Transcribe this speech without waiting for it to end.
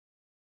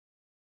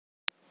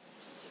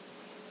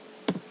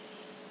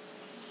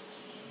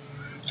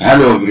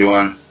Hello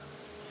everyone,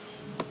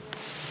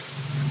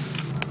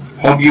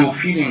 hope you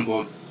feeling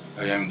good.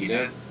 I am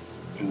glad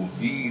to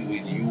be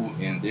with you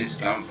in this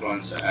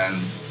conference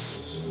and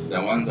the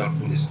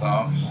wonderful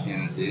staff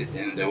in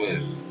the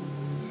web.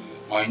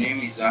 My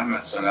name is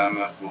Ahmed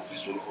Salama,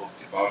 Professor of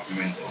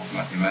Department of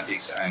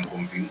Mathematics and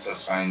Computer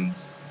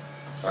Science,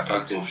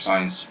 Faculty of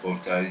Science,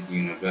 Portaid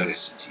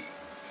University,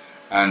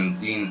 and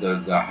Dean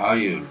of the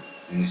Higher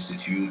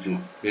Institute of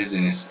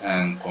Business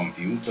and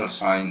Computer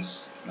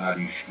Science,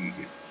 Marish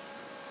Egypt.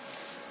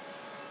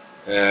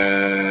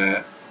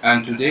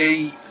 And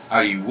today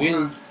I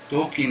will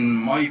talk in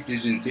my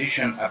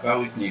presentation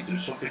about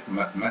Neutrosophic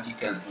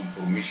mathematical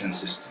information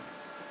system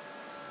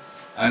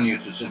and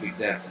Neutrosophic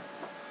data.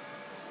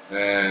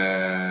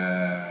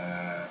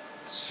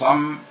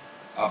 Some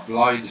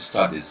applied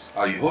studies.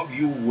 I hope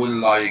you will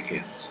like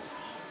it.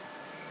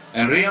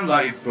 In real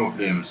life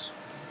problems,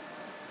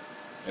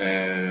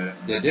 the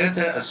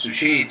data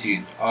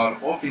associated are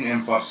often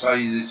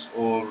imprecise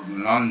or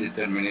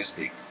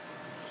non-deterministic.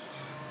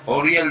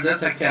 Or real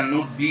data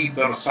cannot be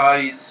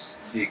precise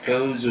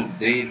because of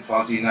their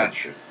fuzzy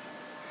nature.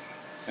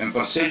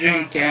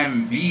 Imprecision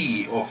can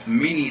be of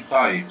many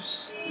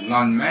types: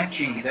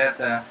 non-matching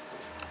data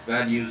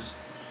values,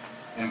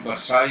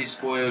 imprecise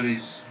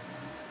queries,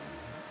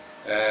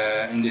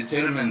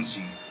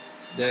 indeterminacy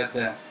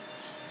data.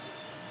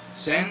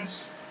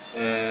 Since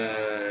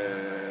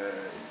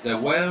the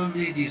world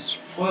is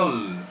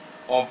full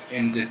of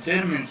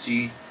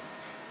indeterminacy,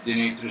 the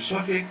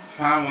Neutrosophic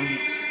found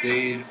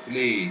their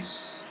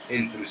place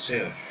in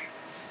research.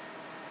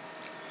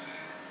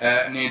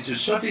 A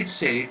Neutrosophic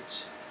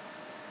set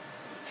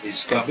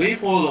is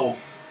capable of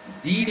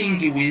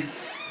dealing with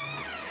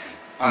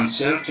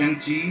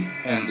uncertainty,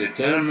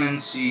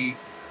 indeterminacy,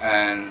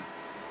 and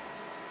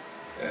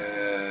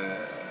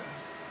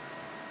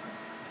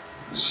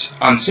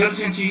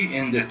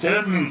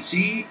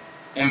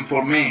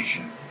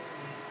information.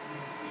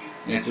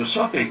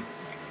 Neutrosophic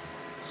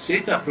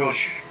set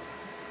approaches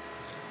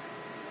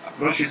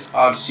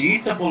are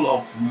suitable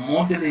of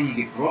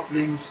modeling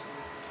problems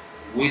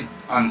with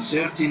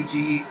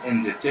uncertainty,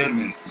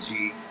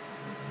 indeterminacy,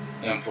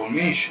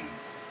 information,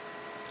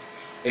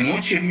 in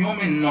which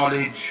human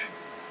knowledge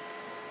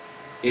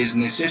is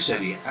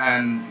necessary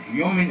and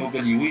human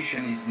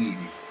evaluation is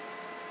needed.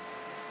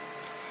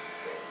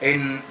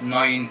 In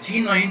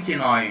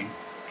 1999,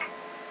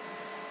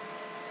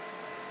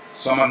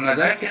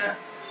 Samarnadaka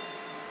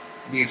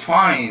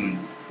defined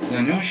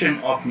the notion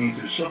of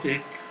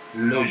Neutrosophic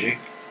logic,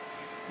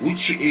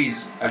 which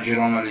is a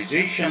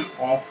generalization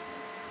of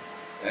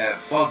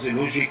fuzzy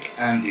logic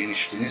and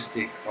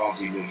Einsteinistic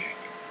fuzzy logic.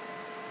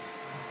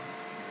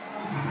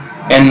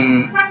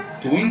 In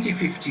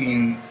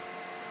 2015,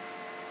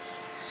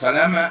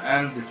 Salama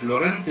and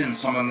Florentin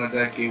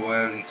Samarnadaki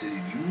were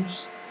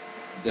introduced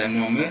the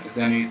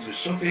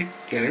Neutrosophic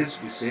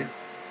crisp set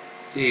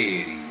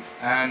theory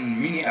and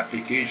many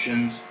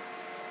applications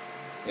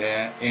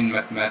in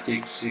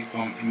mathematics,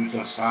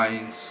 computer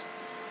science,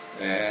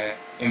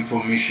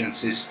 information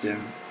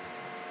system,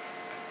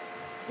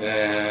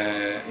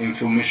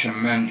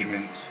 information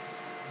management.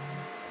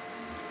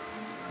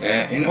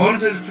 In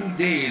order to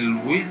deal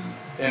with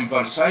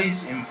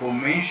imprecise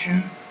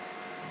information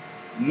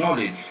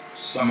knowledge,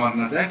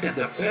 Samarnadaka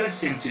the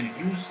first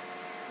introduced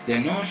the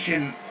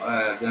notion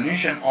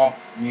of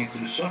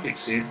Neutrosophic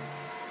set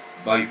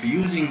by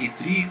fusing a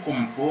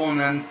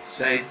three-component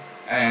set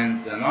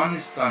and the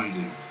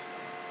non-standard.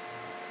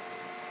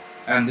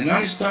 And the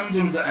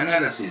non-standard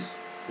analysis,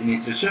 the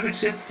Neutrosophic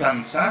set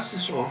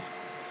consists of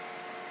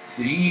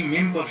three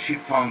membership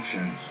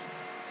functions,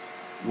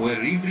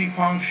 where every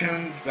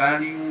function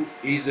value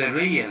is a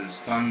real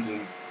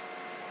standard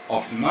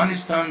of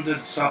non-standard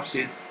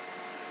subset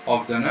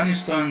of the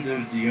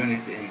non-standard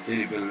unit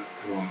interval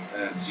from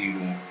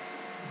 0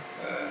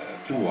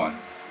 to 1.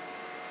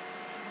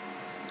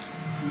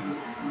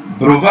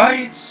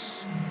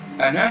 Provides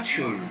a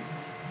natural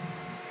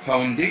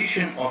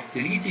foundation of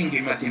treating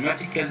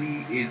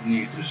mathematically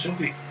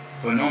Neutrosophic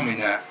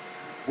phenomena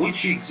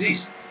which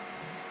exist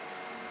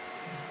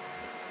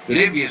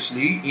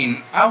previously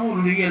in our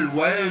real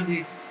world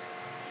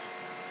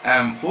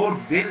and for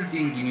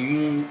building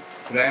new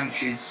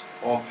branches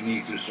of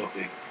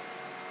Neutrosophic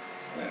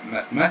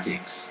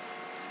mathematics,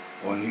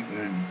 or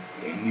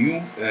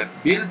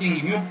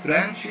building new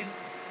branches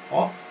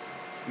of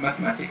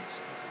mathematics.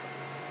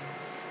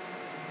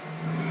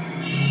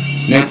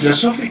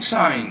 Neutrosophic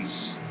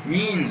science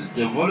means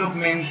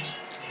development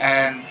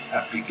and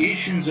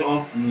applications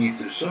of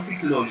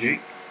Neutrosophic logic,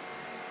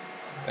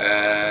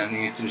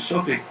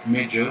 Neutrosophic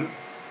measure,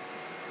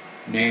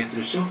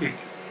 Neutrosophic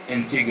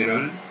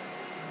integral,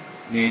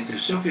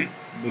 Neutrosophic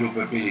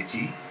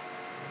probability,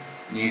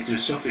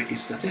 Neutrosophic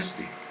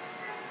statistic.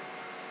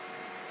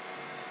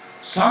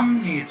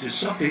 Some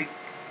Neutrosophic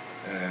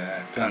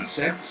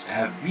concepts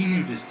have been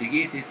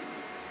investigated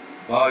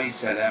by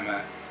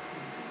Salama.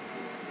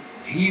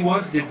 He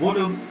was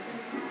developed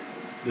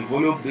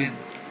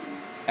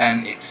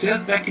an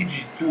Excel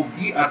package to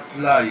be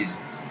applied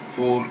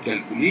for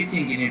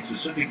calculating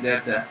Neutrosophic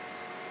data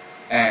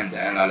and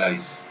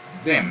analyze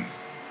them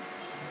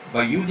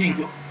by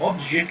using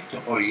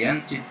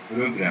object-oriented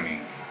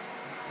programming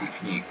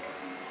technique.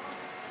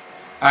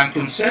 And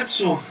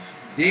concepts of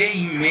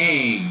they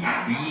may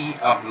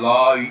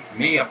apply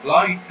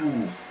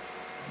to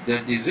the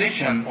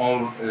decision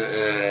or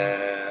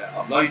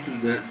apply to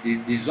the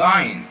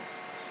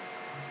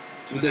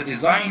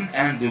design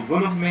and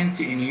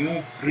development in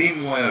new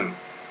framework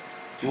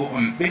to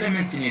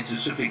implement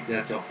Neutrosophic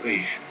data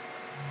operation.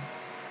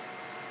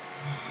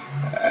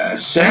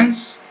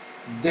 Since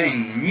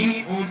then,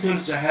 many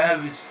authors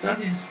have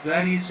studied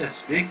various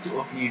aspects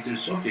of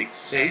Neutrosophic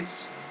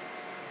sets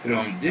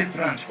from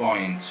different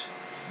points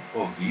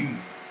of view.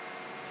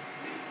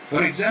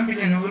 For example,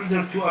 in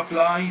order to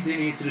apply the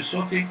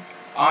Neutrosophic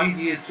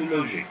idea to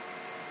logic,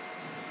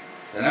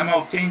 Salama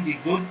obtained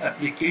good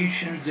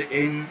applications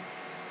in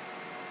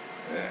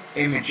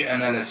image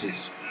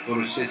analysis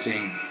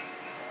processing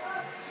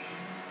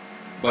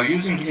by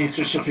using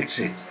Neutrosophic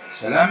sets.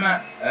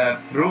 Salama,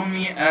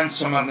 Bromi, and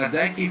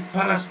Samarnadaki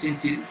first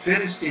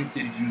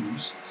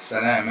introduced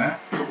Salama,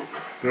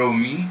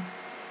 Bromi,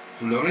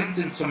 Florent,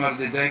 and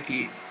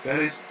Samarnadaki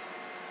first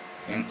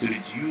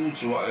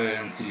introduced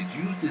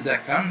the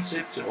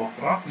concept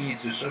of rough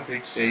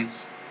Neutrosophic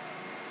sets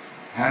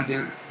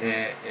handled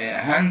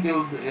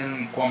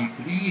in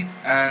complete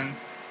and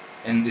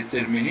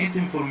indeterminate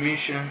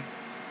information,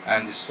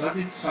 and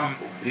studied some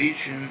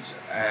operations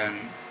and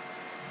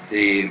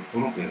their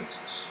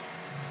properties.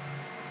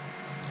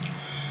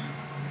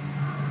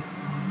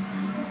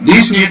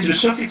 This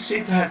Neutrosophic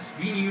set has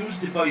been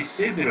used by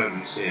several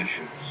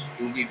researchers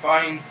to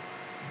define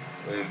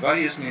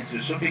various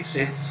Neutrosophic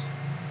sets.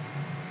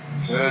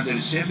 Further,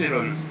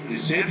 several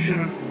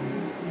researchers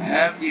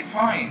have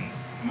defined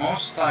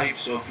most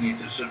types of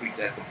Neutrosophic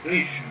data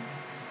operation,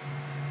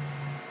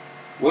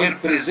 were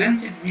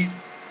presented with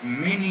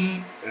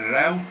many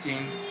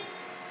routing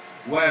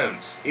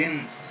words.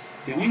 In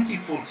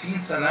 2014,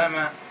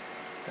 Salama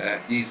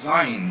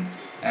designed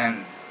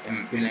and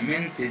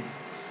implemented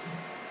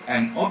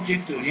an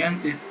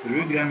object-oriented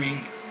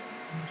programming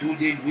to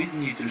deal with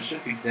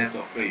Neutrosophic data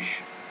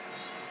operation.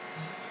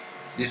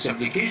 This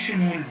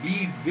application will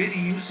be very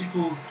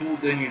useful to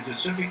the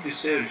Neutrosophic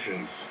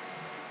researchers.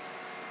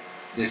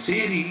 The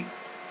theory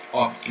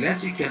of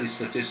classical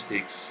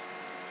statistics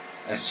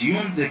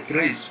assumed the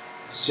crisp,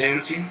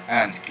 certain,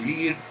 and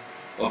clear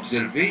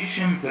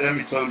observation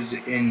parameters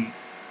in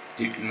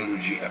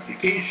technology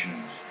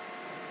applications.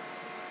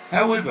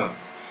 However,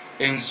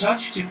 in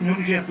such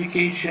technology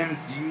applications,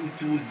 due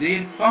to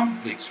their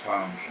complex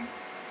function,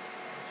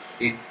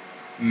 it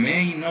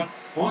may not be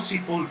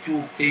possible to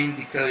obtain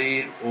the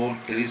clear or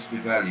crisp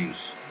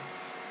values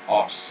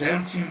of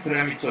certain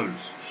parameters.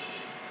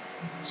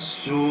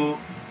 So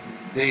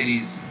there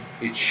is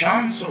a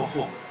chance of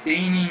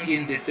obtaining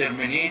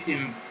indeterminate,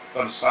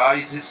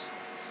 imprecise,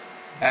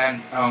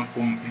 and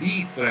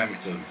incomplete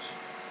parameters.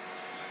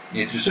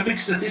 Neutrosophic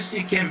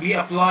statistics can be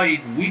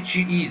applied, which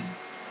is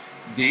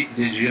the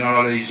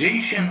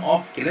generalization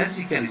of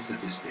classical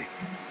statistics.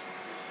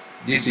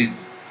 This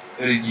is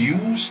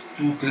reduced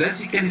to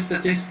classical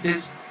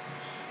statistics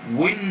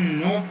when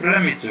no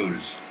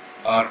parameters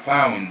are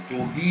found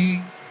to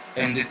be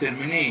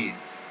indeterminate,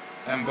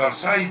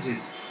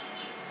 imprecise,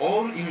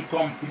 or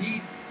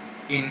incomplete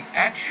in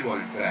actual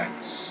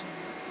practice.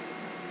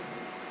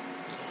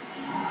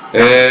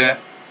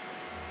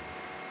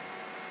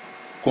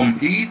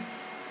 Complete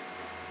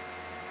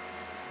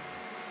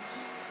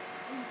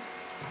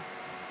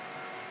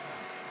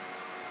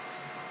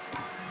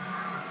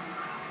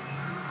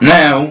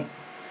now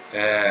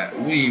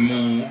we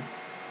move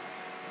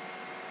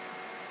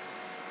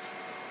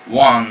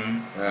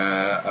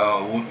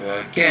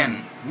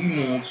we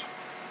move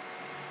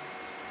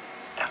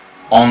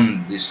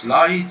on the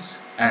slides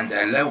and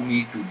allow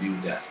me to do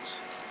that.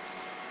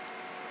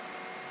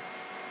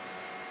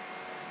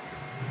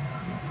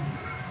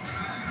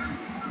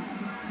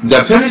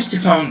 The first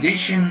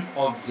foundation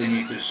of the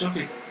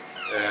Neutrosophic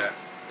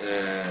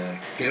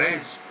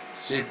crisp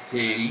set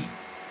theory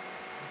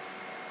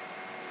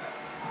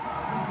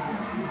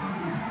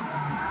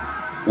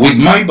with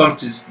my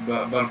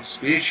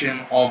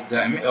participation of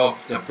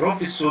the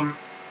Professor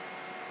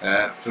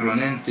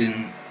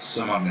Florentin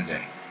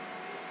Samarnadaki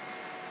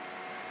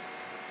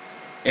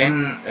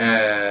in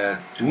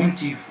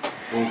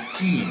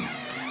 2014.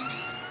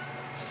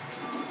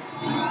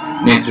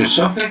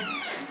 Neutrosophic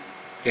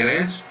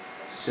crisp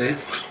set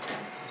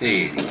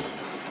theory.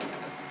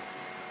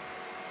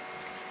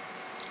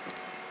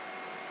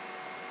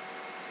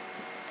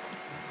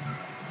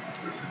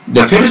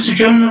 The first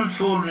journal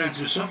for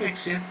Neutrosophic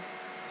sets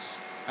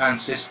and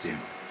system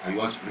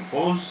was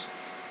proposed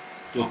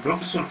to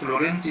Professor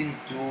Florentin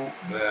to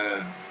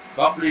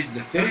publish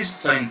the first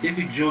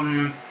scientific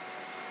journal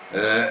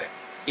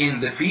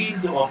in the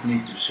field of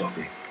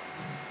Neutrosophic.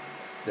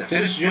 The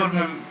first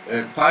journal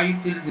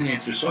titled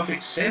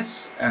Neutrosophic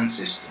Sets and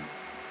System.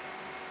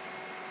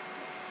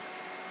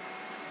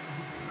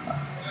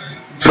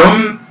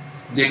 From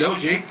the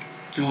logic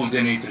to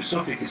the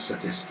Neutrosophic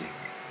statistic.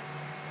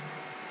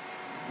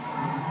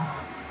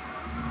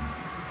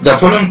 The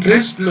following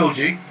crisp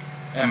logic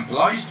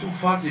implies to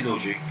fuzzy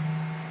logic.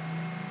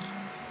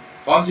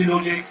 Fuzzy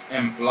logic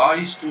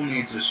implies to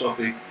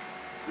Neutrosophic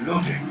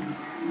logic.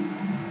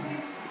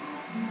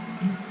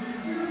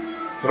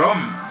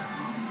 From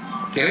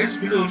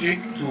crisp logic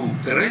to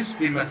crisp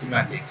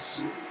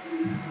mathematics.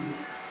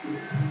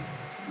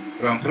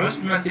 From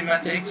crisp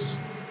mathematics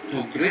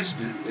to crisp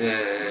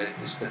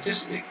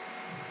statistic.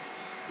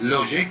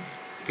 Logic,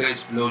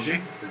 crisp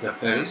logic, the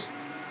first.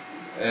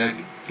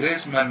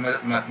 Crisp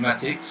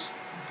mathematics,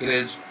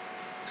 crisp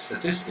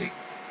statistic.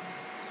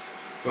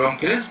 From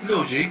crisp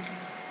logic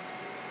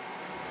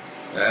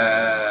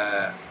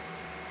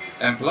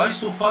implies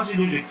to fuzzy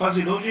logic.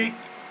 Fuzzy logic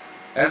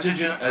as a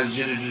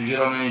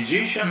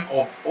generalization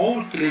of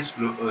all crisp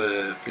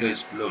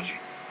logic.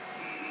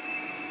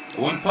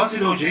 When fuzzy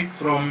logic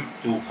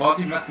to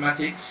fuzzy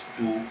mathematics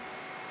to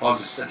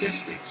fuzzy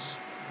statistics.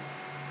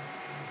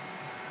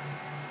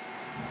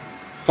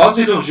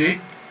 Fuzzy logic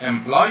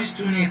implies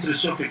to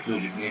Neutrosophic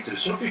logic.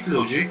 Neutrosophic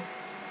logic,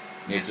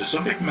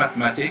 Neutrosophic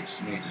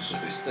mathematics,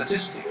 Neutrosophic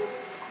statistics.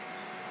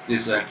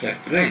 This is a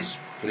crisp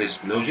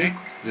logic,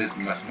 crisp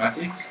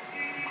mathematics,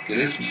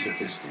 crisp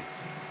statistics.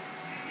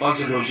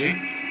 Fuzzy logic,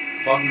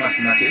 fuzzy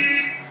mathematics,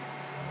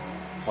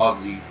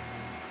 fuzzy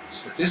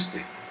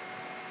statistics.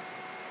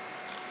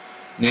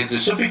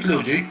 Neutrosophic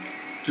logic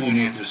to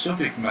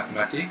Neutrosophic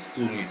mathematics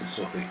to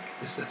Neutrosophic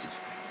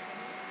statistics.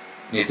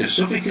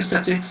 Neutrosophic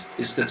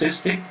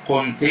statistic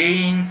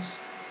contains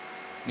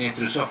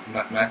Neutrosophic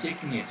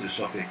mathematics,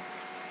 Neutrosophic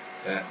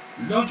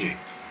logic.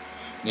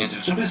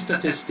 Neutrosophic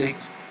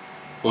statistics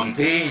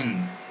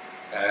contains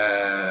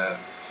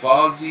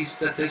fuzzy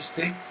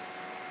statistics,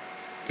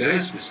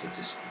 crisp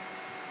statistics.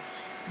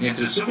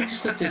 Neutrosophic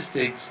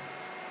statistics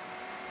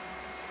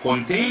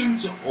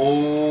contains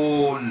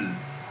all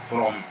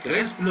from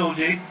crisp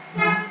logic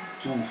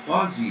to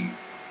fuzzy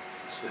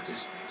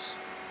statistics.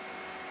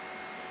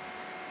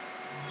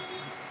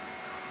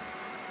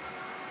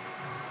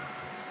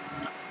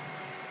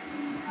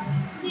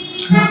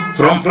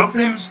 From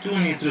problems to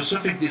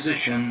Neutrosophic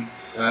decision,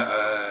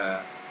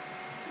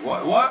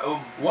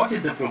 what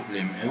is the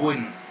problem?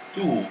 When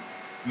to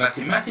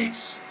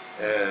mathematics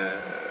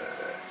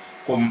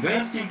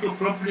converting a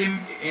problem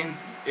in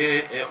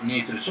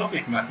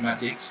Neutrosophic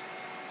mathematics,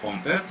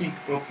 converting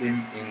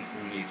problem in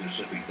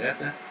Neutrosophic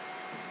data.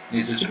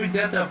 Neutrosophic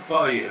data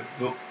by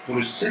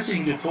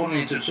processing for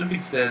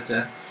Neutrosophic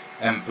data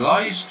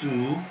implies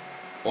to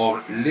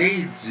or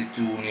leads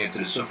to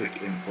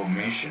Neutrosophic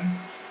information.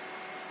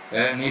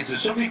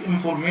 Neutrosophic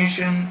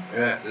information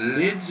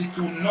leads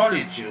to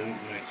knowledge,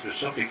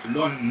 Neutrosophic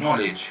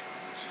knowledge.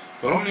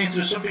 From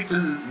Neutrosophic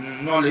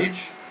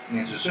knowledge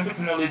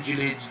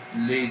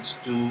leads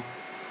to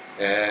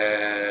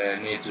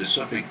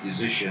Neutrosophic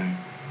decision,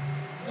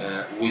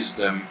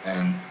 wisdom,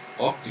 and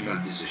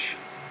optimal decision.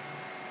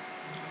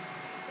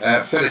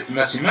 First,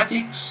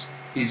 mathematics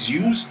is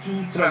used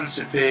to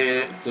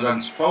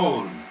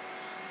transform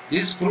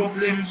these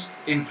problems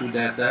into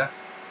data,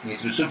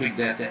 Neutrosophic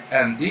data,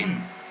 and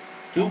then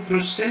to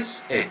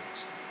process it,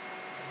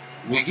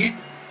 we get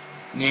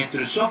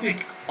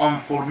Neutrosophic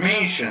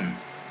information.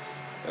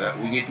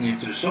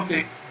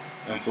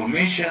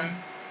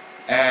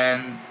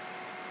 And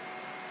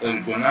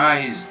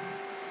organized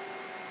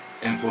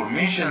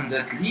information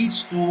that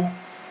leads to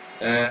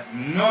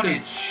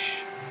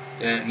knowledge,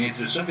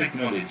 Neutrosophic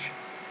knowledge,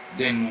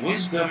 then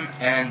wisdom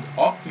and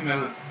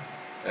optimal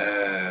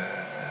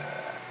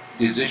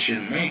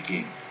decision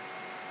making.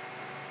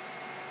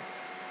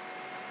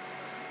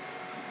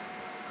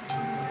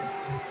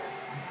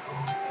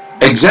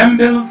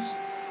 Examples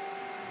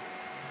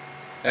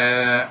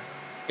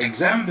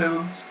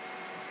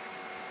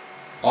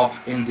of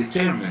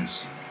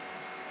indeterminacy.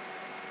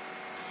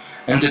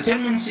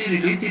 Indeterminacy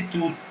related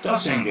to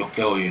tossing a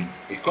coin.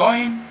 A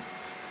coin,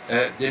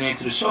 the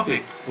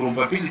Neutrosophic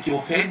probability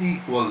of head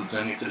equals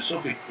the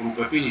Neutrosophic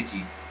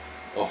probability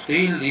of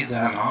tail less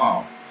than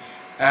half,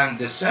 and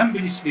the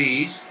sample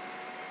space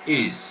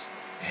is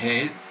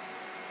head,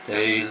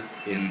 tail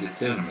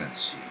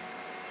indeterminacy.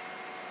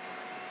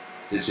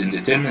 This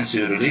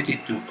indeterminacy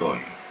related to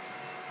coin.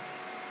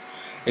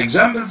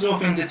 Examples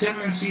of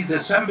indeterminacy: the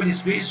sample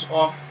space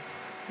of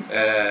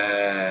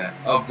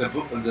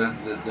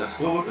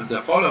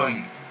the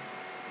following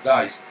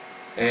dice.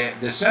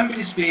 The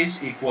sample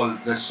space equals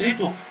the set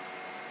of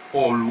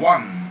all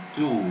 1,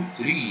 2,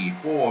 3,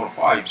 4,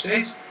 5,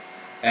 6,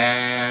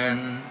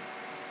 and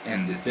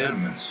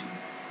indeterminacy.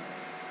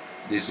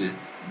 This is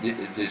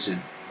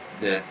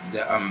the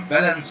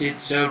unbalanced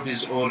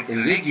surface or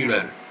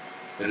irregular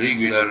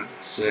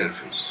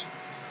surface.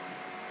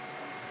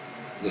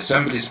 The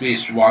sample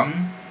space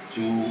 1,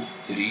 2,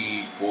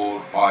 3,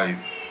 4, 5,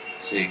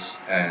 6,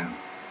 and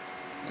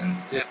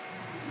 10.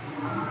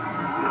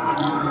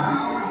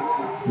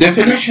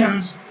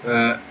 Definitions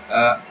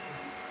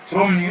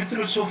from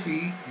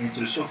Neutrosophy.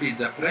 Neutrosophy is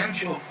the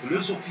branch of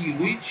philosophy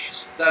which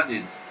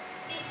studies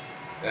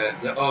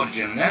the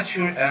origin,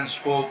 nature, and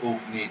scope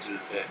of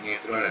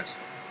neutrality,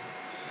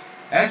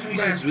 as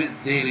well as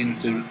with their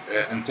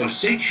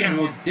intersection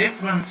with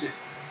different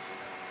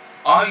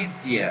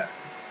idea.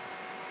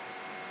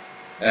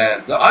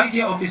 The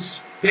idea of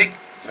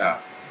spectra,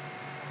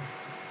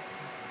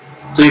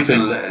 طيف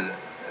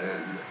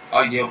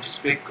idea of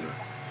spectra.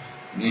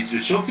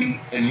 Neutrosophy,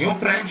 a new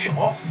branch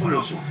of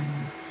philosophy.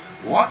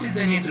 What is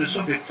the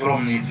Neutrosophic?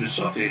 From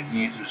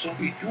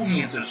Neutrosophy to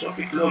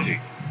Neutrosophic logic.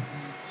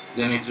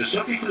 The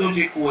Neutrosophic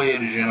logic were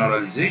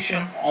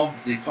generalization of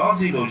the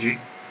fuzzy logic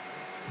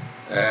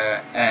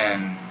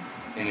and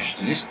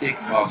Einsteinistic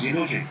fuzzy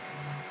logic.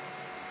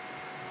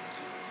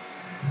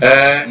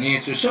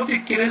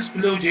 Neutrosophic crisp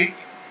logic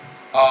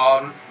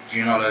are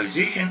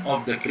generalization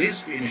of the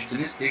crisp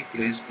Einsteinistic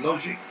crisp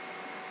logic.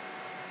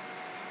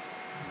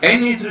 A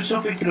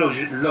Neutrosophic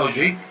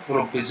logic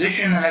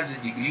proposition has a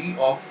degree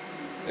of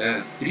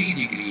 3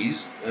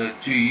 degrees,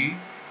 T,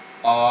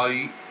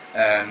 I,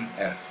 and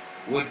F,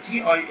 where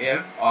T, I,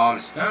 F are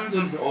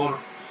standard or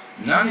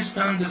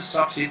non-standard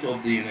subset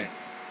of the unit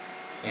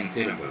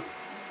interval.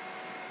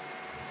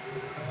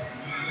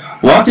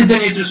 What is the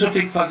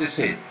Neutrosophic fuzzy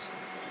set?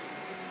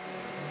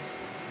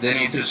 The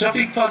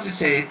Neutrosophic fuzzy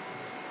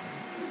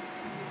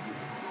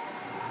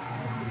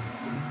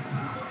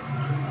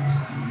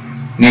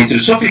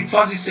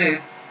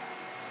set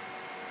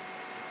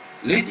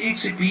let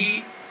X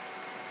be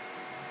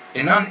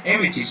a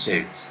non-empty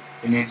set.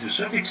 A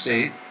Neutrosophic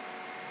set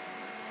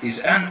is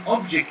an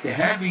object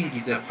having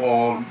the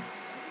form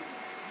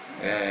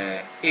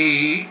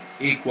A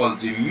equal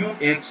to mu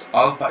x,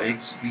 alpha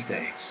x, beta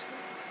x.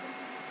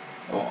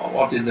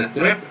 What is the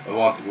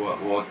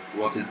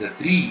what is the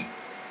tree?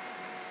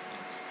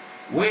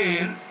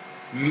 Where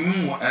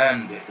mu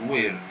and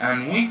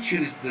which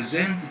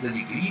represent the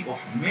degree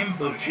of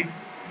membership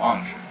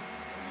function.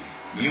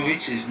 Mu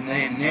x is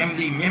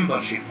namely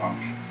membership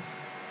function.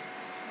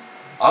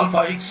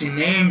 Alpha x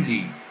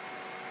namely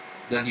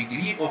the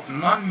degree of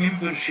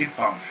non-membership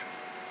function.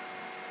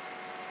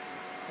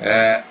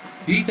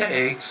 Beta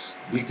x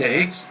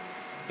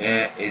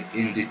is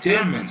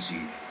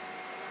indeterminacy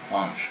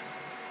function.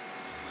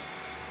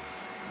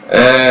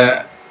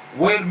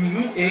 Where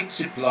mu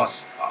x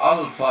plus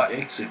alpha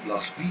x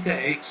plus beta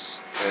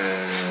x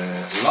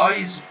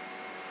lies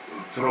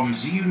from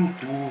 0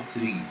 to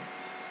 3.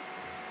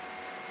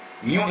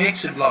 Mu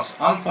x plus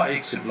alpha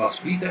x plus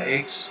beta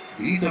x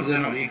greater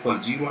than or equal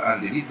 0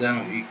 and greater than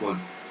or equal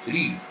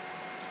 3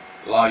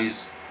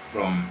 lies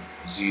from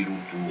 0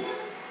 to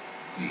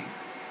 3.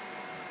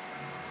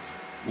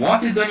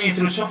 What is the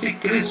Neutrosophic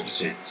crisp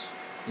set?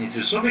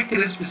 Neutrosophic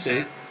crisp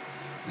set,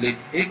 let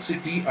X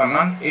be a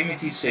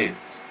non-empty set.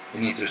 A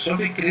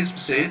Neutrosophic crisp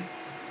set,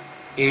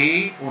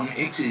 A on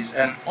X is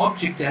an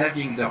object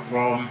having the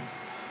form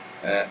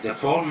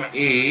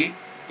A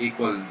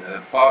equal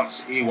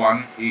parts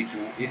A1,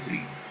 A2,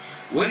 A3,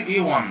 where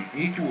A1,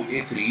 A2,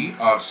 A3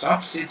 are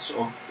subsets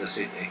of the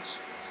set X.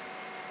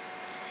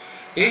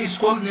 A is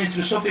called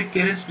Neutrosophic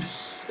crisp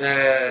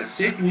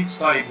set with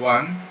type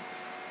 1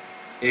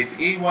 if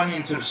A1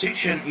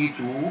 intersection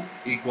A2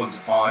 equals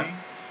 5,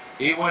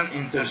 A1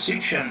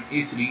 intersection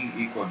A3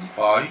 equals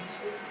 5,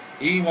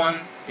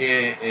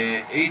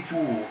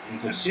 A2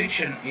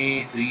 intersection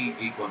A3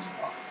 equals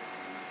 5.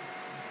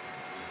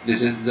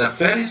 This is the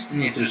first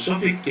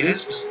Neutrosophic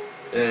crisp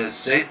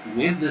set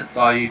with the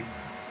type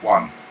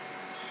 1.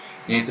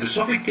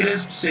 Neutrosophic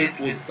crisp set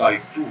with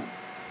type 2.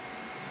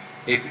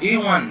 If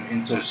A1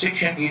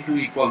 intersection A2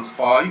 equals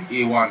 5,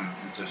 A1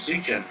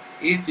 intersection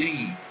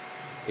A3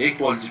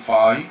 equals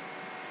 5,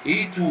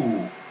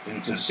 A2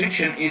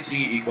 intersection A3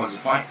 equals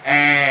 5,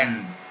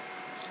 and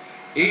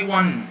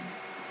A1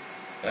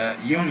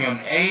 union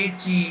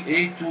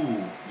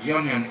A2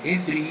 union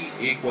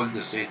A3 equals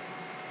the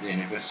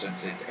universal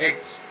set X.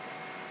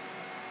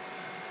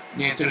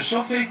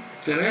 Neutrosophic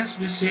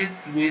crisp set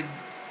with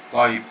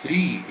type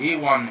 3,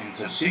 A1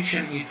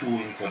 intersection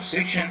A2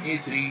 intersection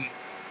A3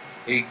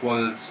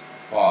 equals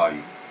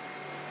 5,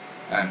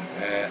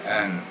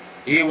 and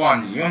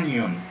A1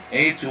 union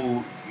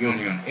A2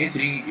 union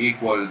A3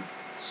 equals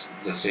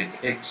the set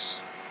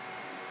X.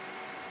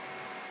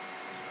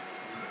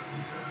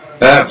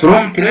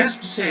 From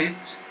crisp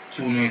set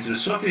to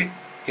Neutrosophic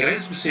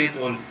crisp set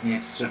or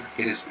Neutrosophic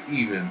crisp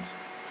even,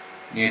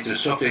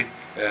 Neutrosophic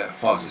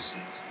fuzzy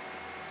set.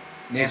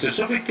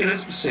 Neutrosophic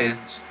crisp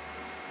set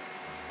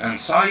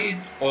inside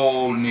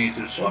all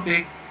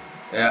Neutrosophic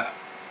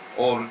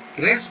or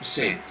crisp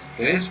set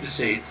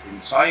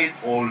inside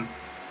all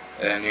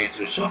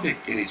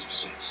Neutrosophic crisp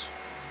sets.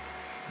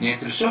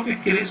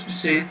 Neutrosophic crisp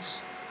sets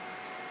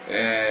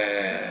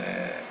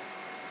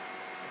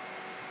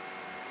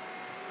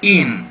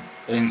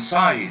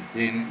inside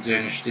the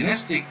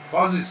Einsteinistic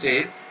fuzzy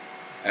set,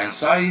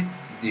 inside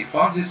the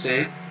fuzzy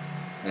set,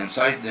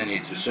 inside the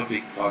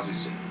Neutrosophic fuzzy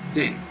set.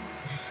 Then,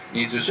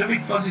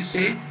 Neutrosophic fuzzy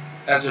set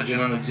as a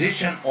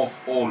generalization of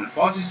all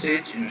fuzzy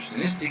sets,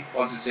 Einsteinistic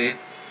fuzzy set,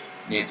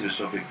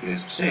 Neutrosophic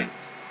crisp set.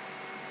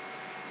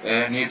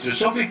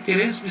 Neutrosophic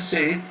crisp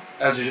set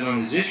as a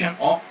generalization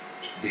of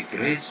the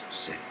crisp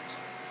set.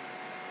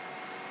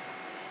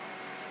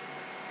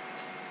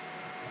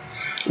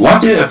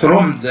 What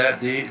from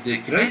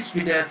the crisp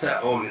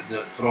data, or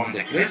from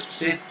the crisp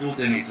set to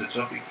the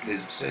Neutrosophic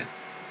crisp set,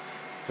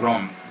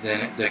 from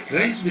the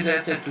crisp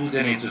data to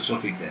the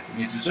Neutrosophic data.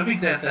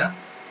 Neutrosophic data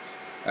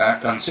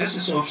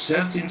consists of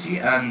certainty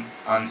and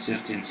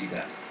uncertainty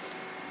data.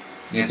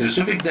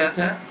 Neutrosophic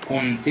data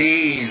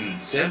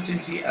contains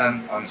certainty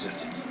and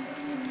uncertainty.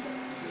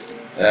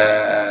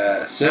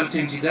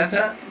 Certainty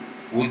data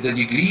with the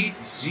degree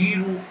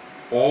 0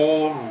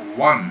 or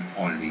 1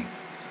 only.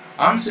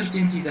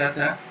 Uncertainty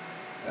data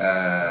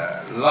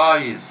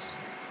lies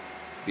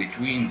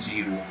between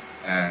 0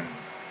 and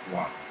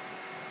 1.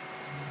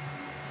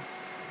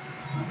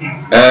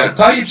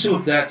 Types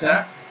of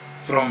data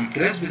from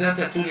crisp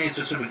data to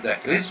Neutrosophic data.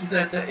 Crisp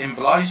data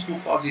implies to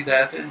fuzzy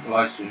data,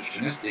 implies to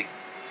instrumentistic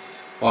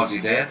fuzzy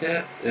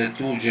data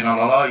to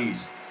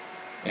generalized.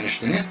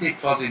 Instrumentistic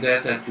fuzzy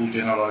data to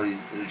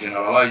generalized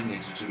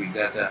Neutrosophic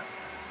data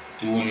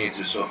to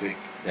Neutrosophic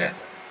data.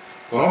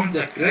 From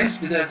the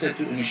crisp data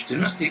to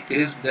instrumentistic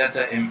crisp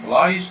data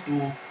implies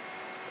to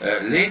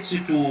leads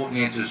to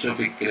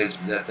Neutrosophic crisp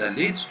data,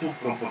 leads to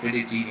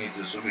probability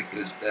Neutrosophic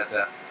crisp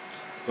data.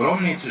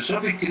 From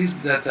Neutrosophic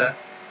crisp data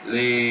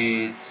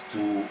leads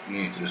to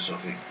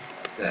Neutrosophic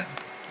data.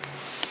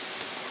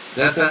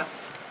 Data,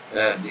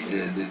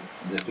 the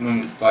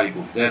following type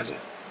of data.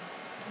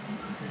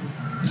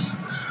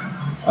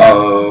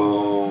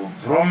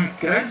 From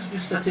crisp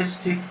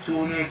statistic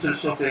to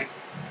Neutrosophic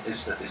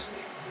statistic.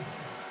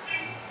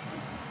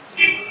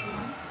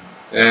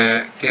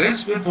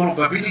 Crisp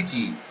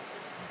probability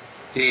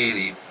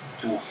theory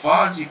to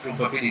fuzzy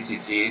probability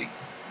theory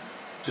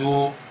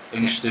to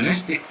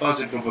instrumentistic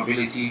fuzzy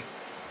probability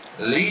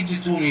lead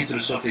to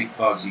Neutrosophic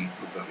fuzzy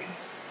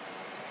probability.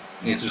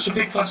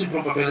 Neutrosophic fuzzy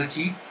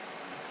probability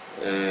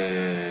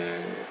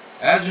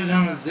as a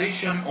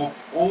generalization of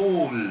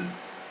all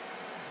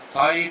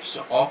types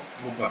of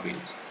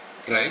probability: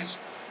 crisp,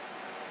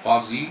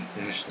 fuzzy,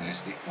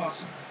 instrumentistic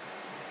fuzzy.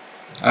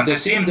 And the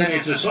same, the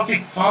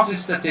Neutrosophic fuzzy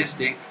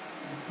statistic,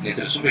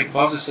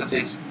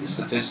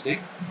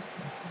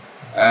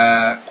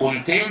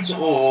 contains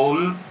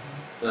all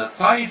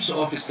types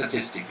of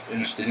statistic: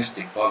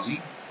 instrumentistic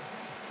fuzzy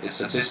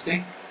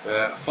statistic,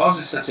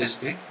 fuzzy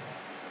statistic,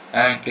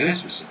 and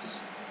crisp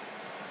statistic.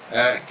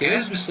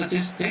 Crisp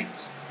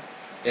statistics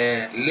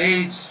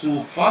leads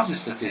to fuzzy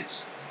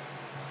statistics.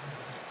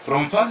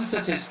 From fuzzy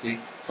statistics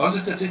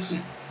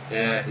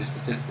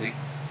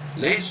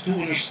leads to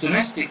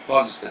instrumentistic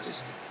fuzzy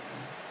statistic.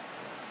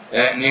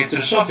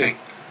 Neutrosophic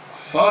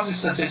fuzzy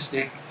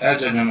statistic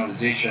as a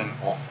generalization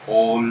of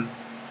all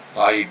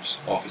types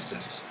of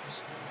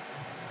statistics.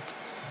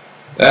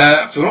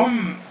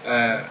 From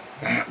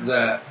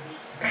the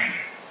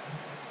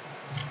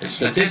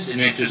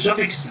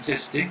Neutrosophic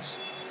statistics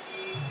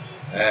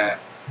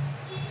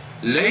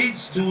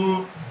leads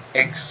to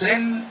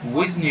Excel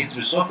with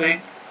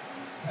Neutrosophic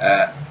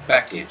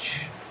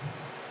package,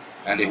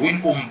 and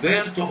when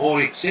convert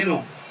or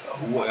Excel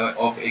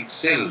of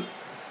Excel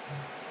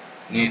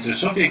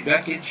Neutrosophic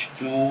package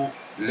to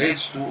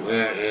leads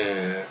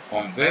to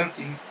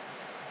converting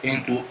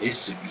into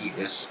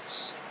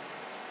SPSS.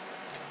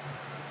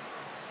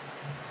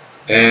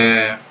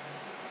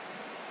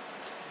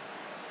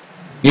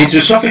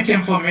 Neutrosophic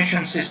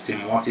information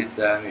system. What is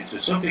the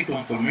Neutrosophic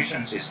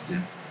information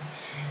system?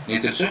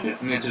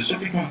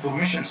 Neutrosophic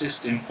information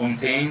system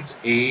contains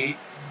A,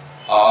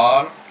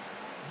 R,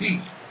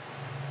 B.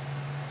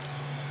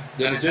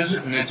 The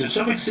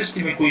Neutrosophic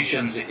system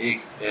equations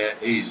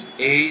is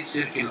A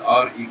circle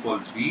R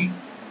equals B.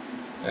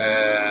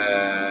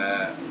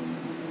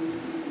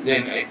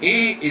 Then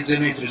A is the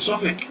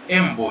Neutrosophic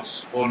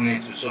inputs or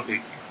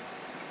Neutrosophic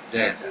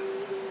data.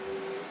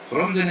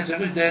 From the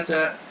Neutrosophic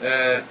data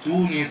to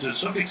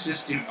Neutrosophic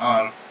system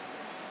R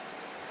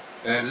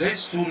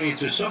leads to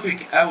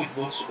Neutrosophic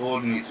outputs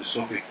or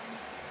Neutrosophic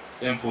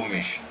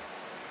information.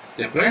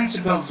 The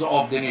principles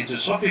of the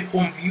Neutrosophic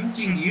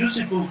computing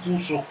useful to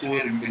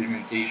software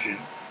implementation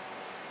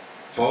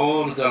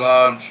for the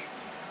large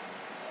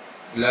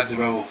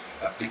plethora of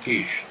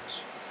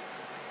applications.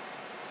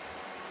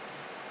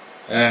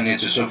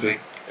 Neutrosophic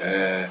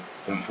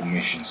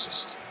information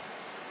system.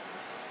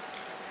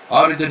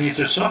 Are the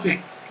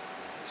Neutrosophic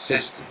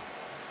system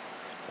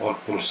or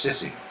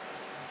processing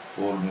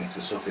for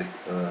Neutrosophic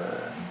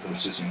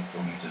processing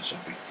for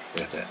Neutrosophic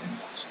data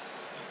inputs.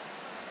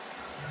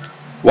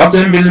 What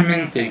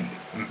implementing?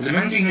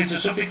 Implementing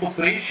Neutrosophic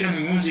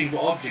operation using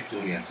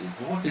object-oriented.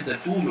 What is the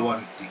tool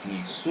and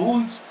techniques?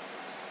 Tools: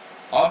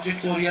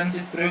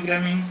 object-oriented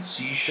programming,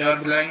 C#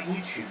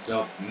 language,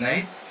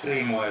 .NET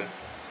framework,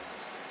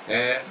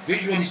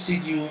 Visual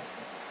Studio,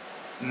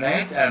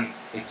 .NET, and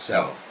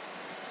Excel.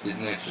 The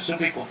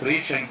Neutrosophic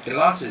operation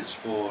classes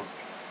for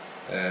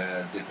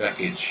the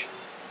package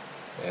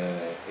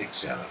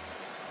Excel.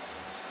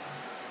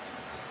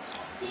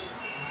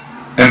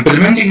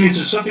 Implementing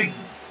Neutrosophic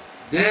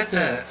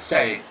data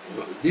set.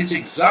 These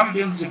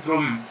examples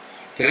from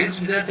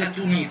crisp data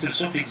to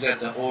Neutrosophic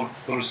data or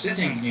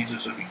processing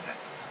Neutrosophic data.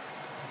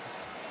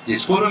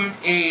 This column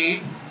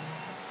A,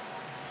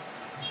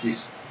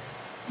 this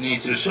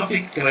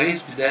Neutrosophic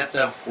crisp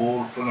data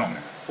for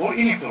phenomena, for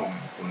any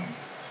phenomena.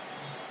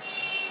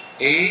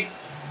 A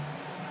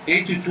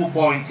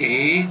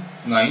 82.8,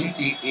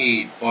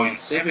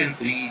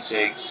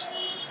 98.736,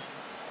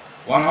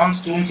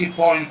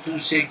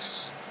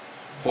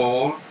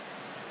 120.264.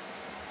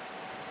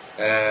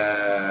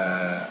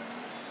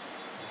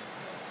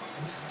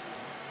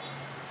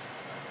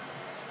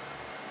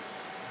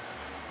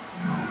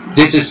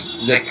 This is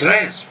the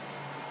crisp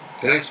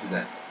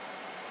data.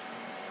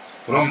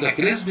 From the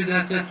crisp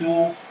data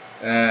to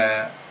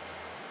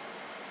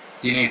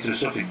the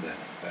Neutrosophic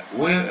data,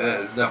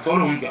 where the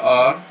following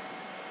are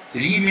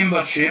three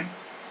membership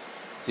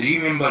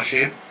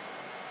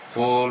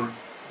for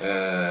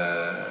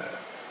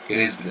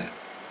crisp data.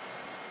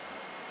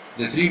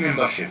 The three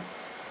membership.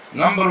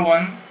 Number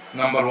one,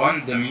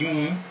 the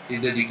mu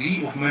is the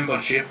degree of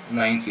membership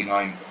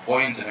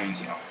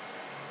 99.99.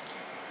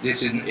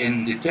 This is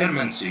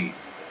indeterminacy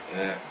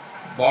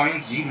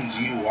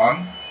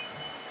 0.001.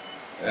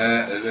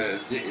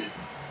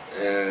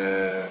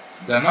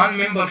 The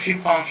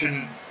non-membership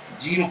function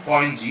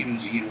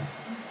 0.004.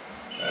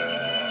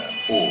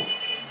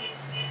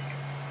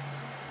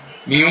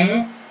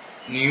 Mu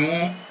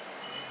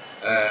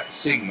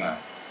sigma.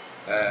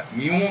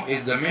 Mu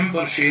is the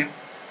membership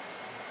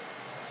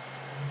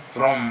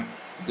from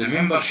the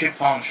membership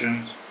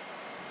functions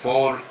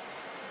for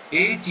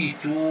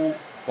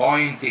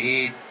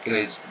 82.8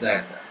 crisp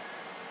data.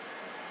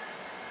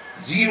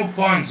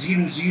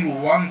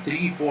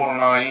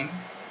 0.001349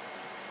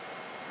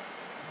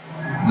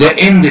 the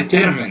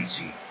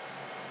indeterminacy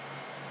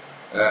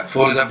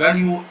for the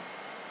value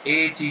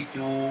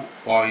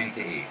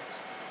 82.8.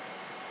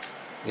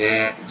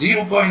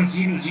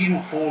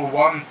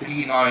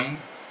 0.004139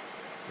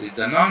 is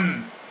the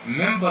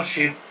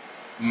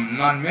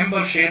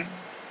non-membership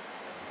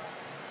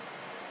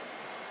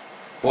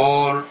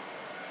for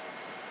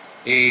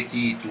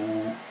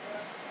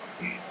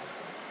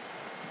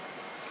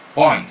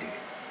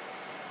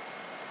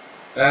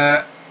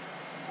 82.8.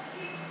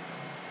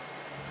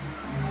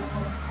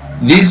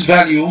 This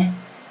value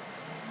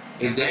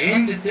is the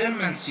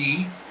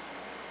indeterminacy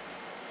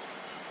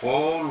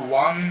for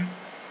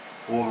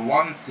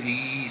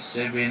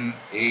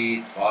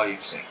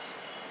 137856.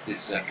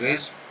 This is a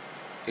crisp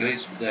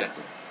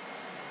data.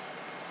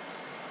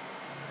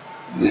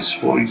 This,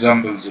 for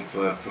examples of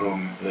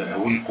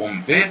when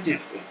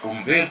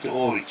convert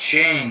or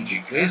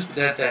change crisp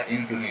data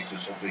into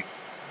Neutrosophic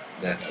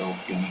data, or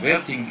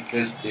converting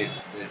crisp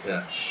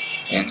data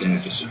into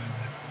Neutrosophic.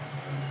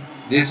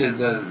 This is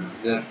the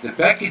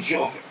package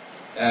of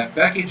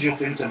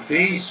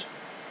interface,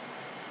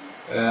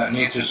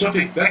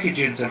 Neutrosophic package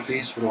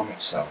interface from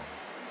Excel.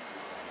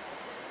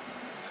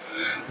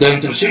 The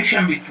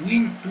intersection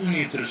between two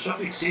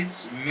Neutrosophic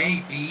sets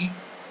may be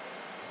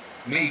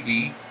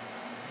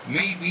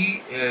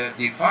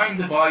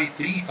defined by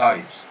three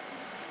types.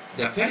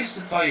 The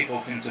first type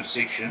of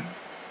intersection,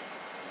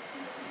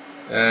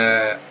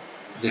 the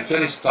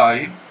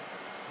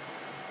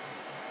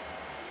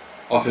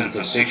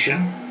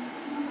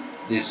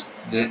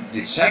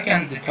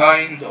second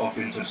kind of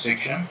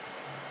intersection,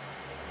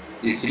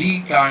 the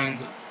three kind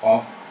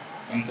of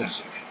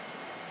intersection.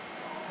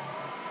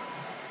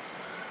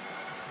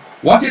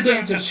 What is the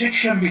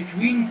intersection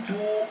between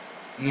two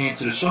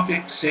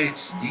Neutrosophic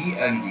sets D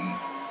and D?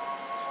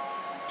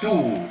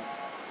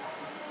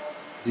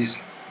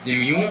 The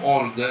mu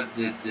or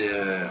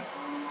the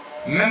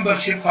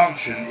membership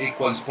function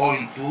equals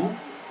 0.2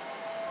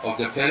 of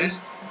the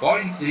first,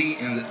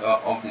 0.3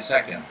 of the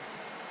second.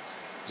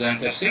 The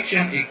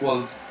intersection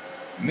equals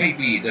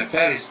maybe the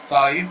first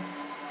type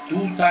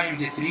 2 times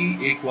the 3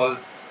 equal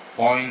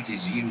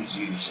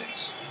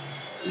 0.006.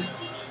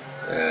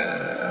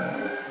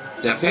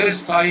 The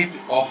first type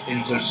of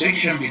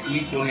intersection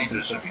between two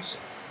Neutrosophic sets.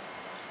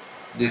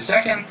 The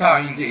second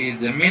kind is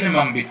the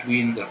minimum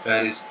between the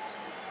first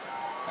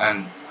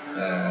and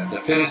the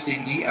first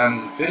in D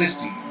and the first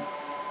in U.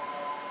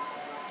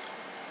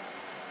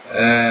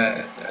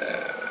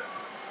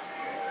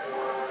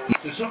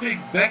 Neutrosophic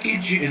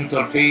package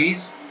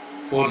interface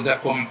for the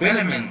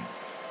complement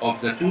of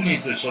the two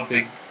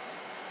Neutrosophic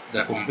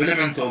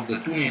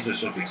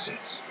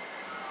sets.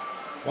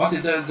 What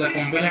is the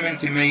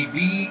complement may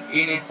be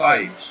any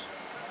types.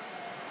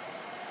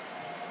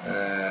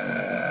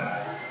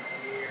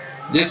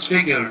 This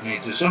figure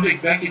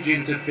Neutrosophic package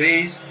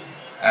interface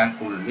and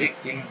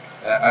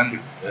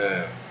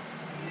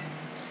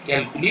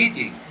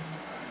calculating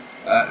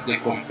the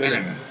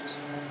complement.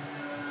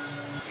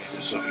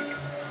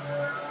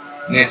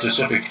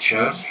 Neutrosophic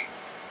church.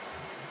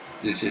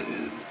 This is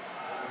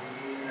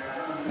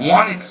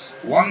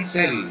one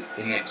cell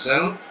in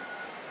Excel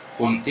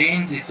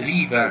contains the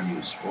three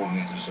values for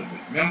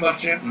Neutrosophic: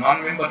 membership,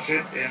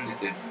 non-membership, and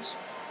determinacy.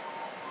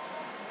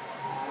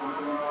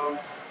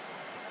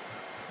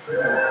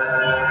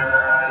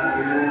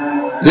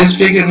 This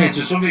figure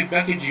Neutrosophic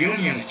package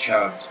union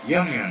chart,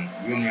 union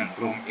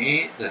from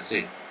A, the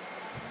set,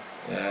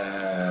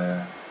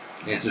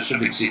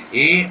 Neutrosophic set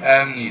A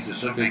and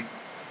Neutrosophic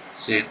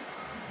set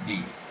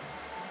B.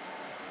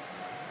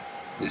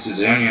 This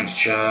is a union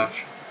chart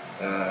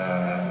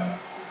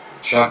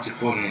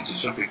for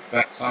Neutrosophic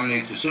some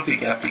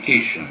Neutrosophic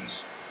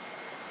applications.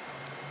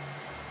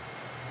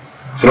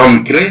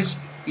 From crisp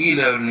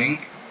e-learning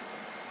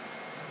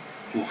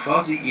to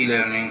fuzzy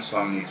e-learning,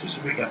 some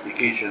Neutrosophic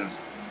applications,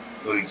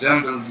 for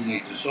example, the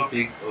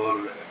Neutrosophic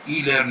or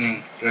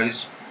e-learning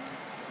crisp,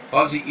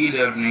 fuzzy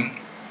e-learning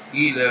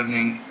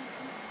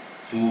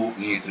to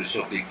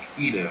Neutrosophic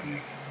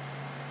e-learning.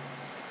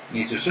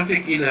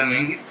 Neutrosophic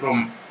e-learning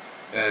from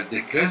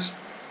the crisp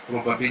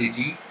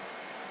probability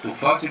to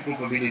fuzzy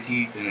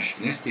probability,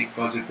 instantaneous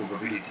fuzzy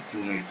probability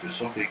to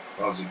Neutrosophic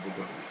fuzzy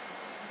probability.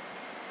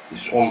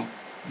 It's all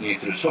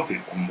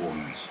Neutrosophic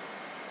components.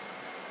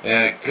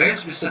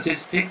 Crisp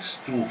statistics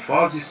to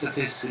fuzzy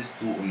statistics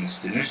to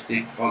instantaneous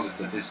fuzzy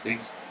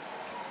statistics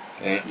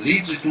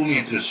leads to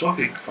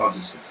Neutrosophic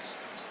fuzzy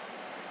statistics.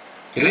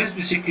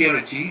 Crisp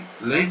security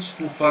leads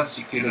to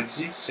fuzzy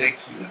security.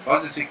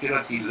 Fuzzy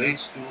security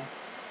leads to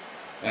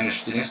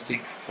instantaneous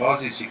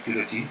fuzzy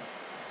security.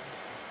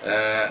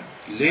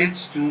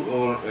 Leads to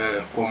or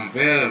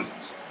convert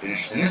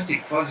instantaneous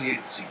fuzzy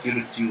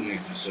security to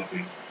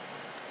Neutrosophic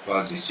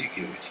fuzzy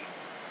security.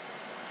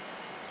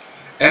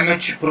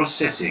 Image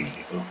processing,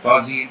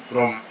 fuzzy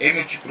from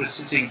image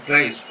processing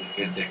crisp,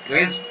 the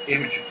crisp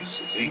image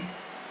processing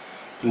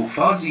to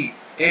fuzzy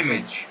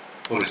image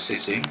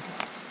processing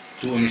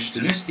to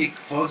instantaneous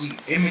fuzzy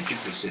image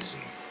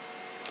processing.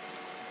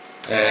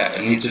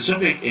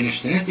 Neutrosophic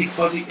instantaneous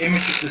fuzzy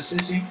image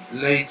processing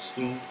leads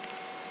to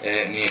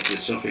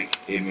Neutrosophic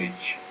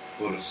image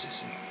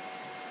processing.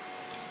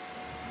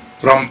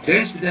 From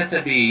crisp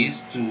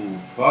database to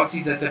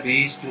fuzzy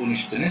database to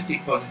instantaneous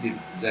fuzzy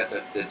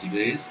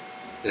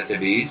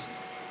database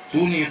to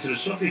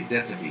Neutrosophic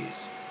database.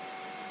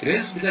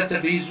 Crisp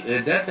database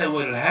data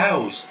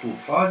warehouse to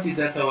fuzzy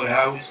data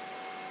warehouse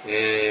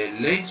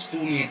leads to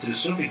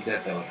Neutrosophic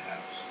data warehouse.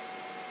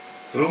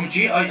 From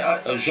GIS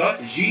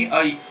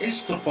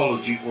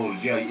topology or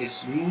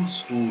GIS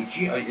rules to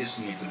GIS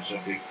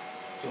Neutrosophic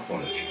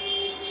topology.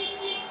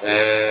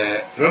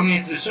 From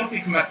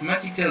Neutrosophic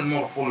mathematical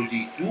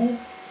morphology to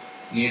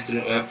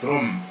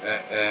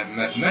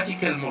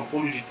mathematical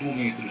morphology to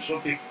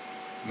Neutrosophic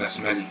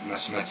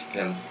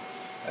mathematical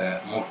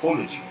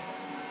morphology.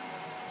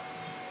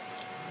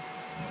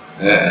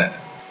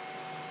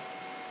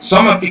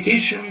 Some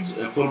applications,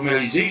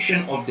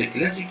 formalization of the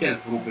classical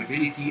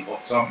probability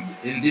of some,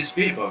 in this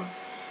paper,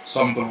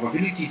 some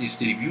probability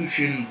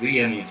distribution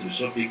via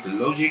Neutrosophic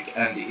logic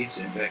and its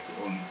impact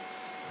on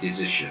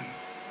decision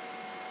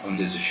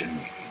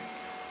making.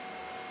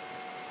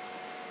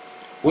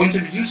 We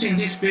introduce in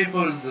this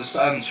paper the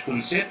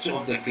concept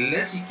of the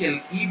classical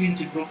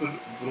event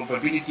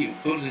probability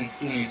according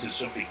to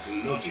Neutrosophic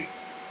logic.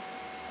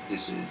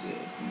 This is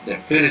the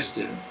first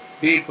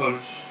paper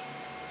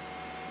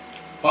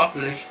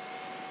published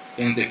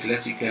in the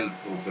classical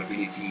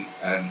probability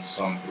and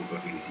some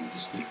probability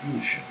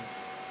distribution.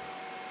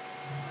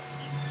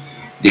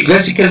 The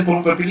classical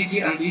probability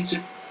and its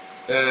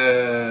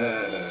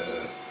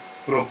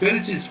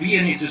properties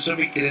via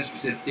Neutrosophic crisp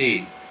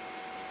detail.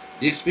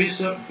 This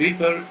paper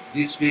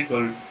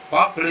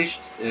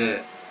published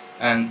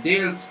and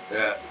dealt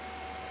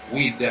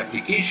with the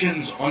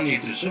applications on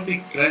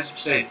Neutrosophic crisp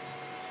set,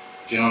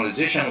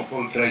 generalization of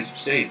all crisp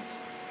set,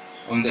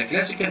 on the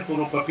classical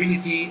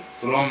probability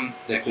from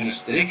the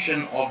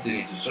construction of the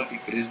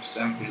Neutrosophic crisp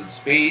sample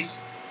space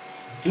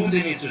to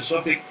the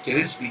Neutrosophic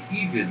crisp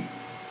even,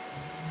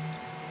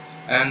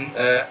 and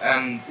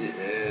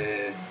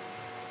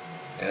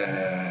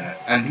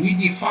we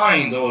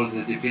defined or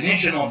the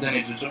definition of the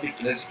Neutrosophic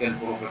classical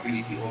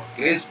probability or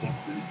crisp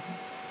probability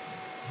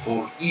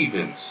for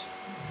events.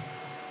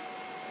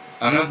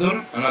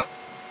 Another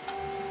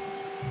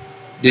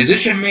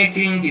decision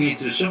making in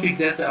Neutrosophic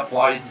data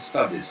applied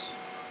studies.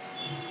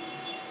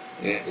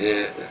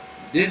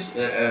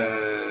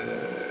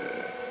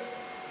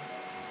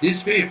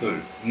 This paper,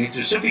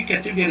 Neutrosophic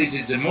categories,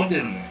 is a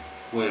modern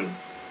where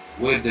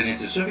the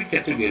Neutrosophic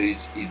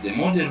categories is the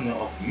modern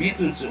of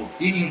methods of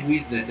dealing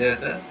with the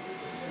data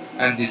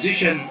and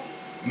decision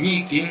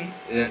making.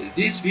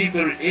 This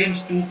paper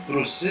aims to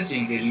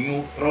processing a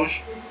new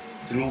approach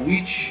through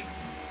which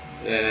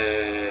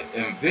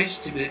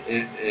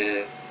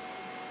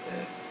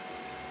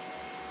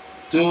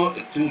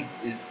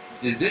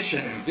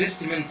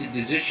investment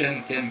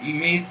decision can be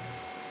made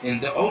in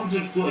the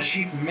order to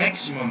achieve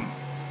maximum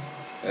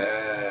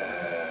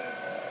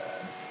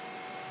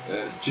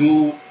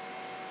to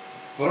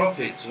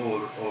profit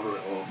or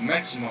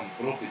maximum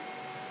profit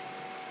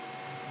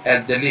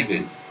at the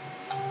level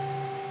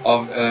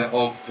of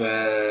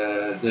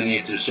the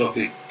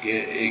Neutrosophic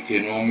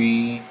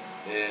economy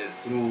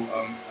through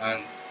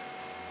and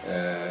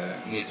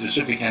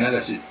Neutrosophic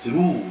analysis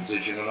through the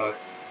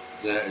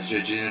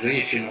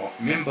generation of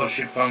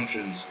membership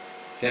functions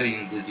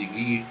carrying the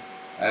degree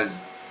as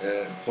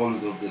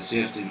followed of the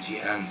certainty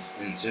and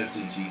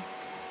uncertainty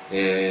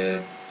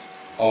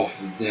of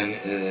the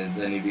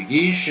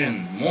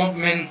navigation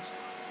movement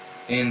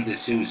in the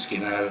Suez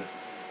Canal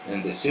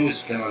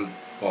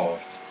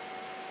part.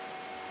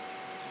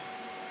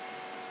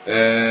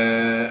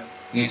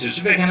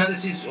 Neutrosophic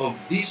analysis of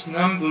these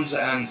numbers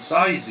and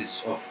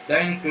sizes of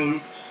tanker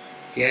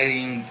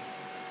carrying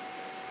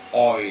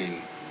oil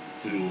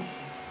through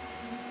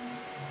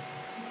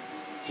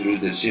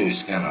the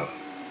Suez Canal,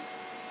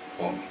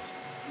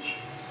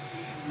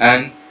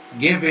 and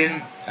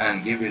given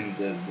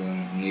the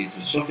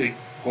Neutrosophic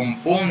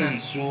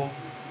components to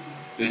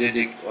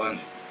predict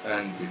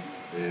and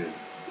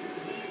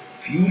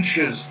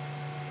futures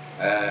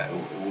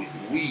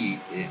we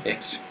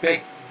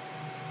expect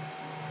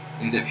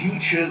in the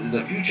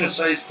future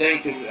size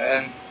tanker,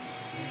 and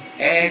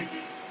add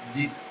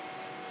the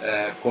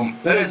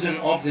comparison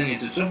of the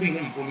Neutrosophic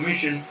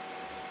information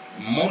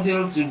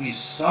models with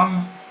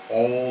some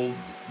old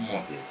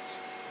models.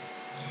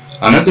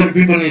 Another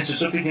people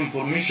Neutrosophic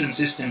information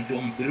system to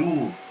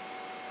improve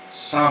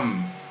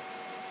some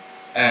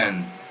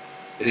and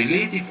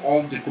relative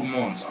all the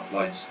commands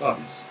applied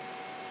studies.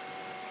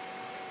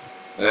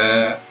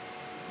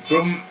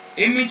 From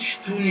image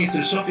to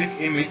Neutrosophic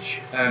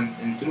image and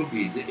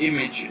entropy, the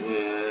image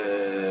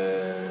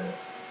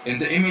in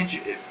the image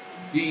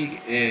being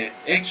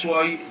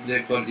xy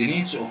the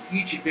coordinates of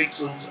each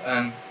pixels,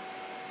 and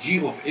g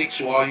of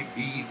xy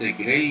be the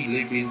gray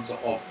labels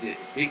of the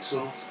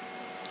pixels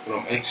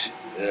from x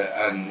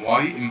and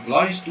y,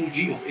 implies to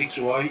g of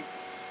xy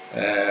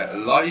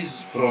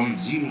lies from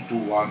 0 to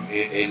 1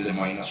 l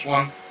minus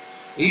 1.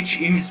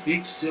 Each image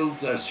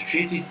pixels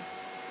associated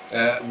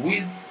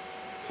with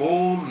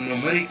 4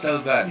 numerical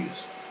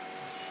values.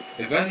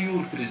 A value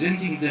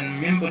representing the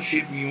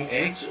membership mu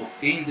x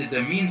obtained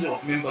the means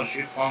of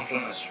membership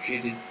function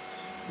associated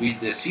with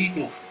the seat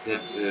of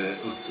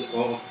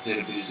the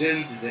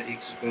represent the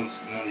expert's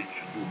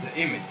knowledge to the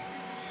image.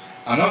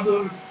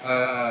 Another,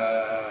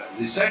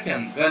 the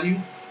second value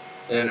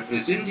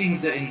representing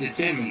the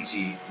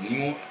indeterminacy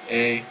mu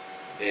a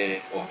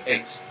of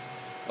x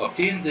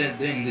obtained the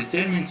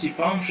indeterminacy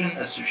function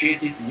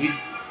associated with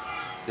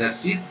the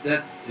seat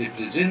that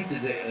represent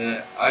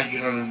the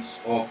eigenvalues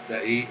of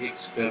the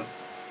expert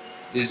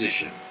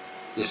decision.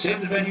 The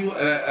third value,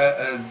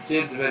 a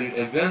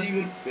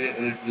value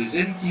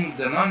representing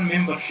the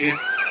non-membership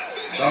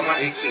gamma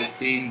x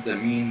obtained the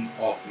mean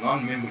of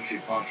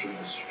non-membership function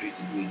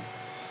associated with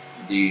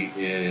the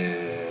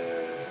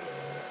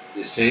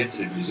set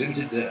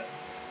represented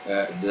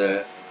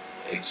the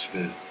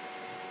expert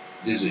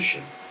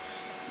decision.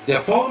 The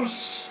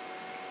fourth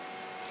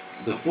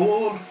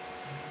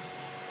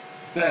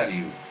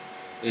value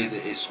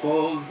is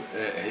called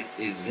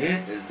is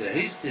the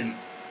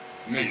Hastings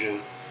measure,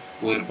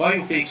 where pi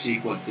of x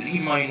equal 3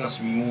 minus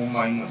mu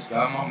minus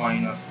gamma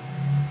minus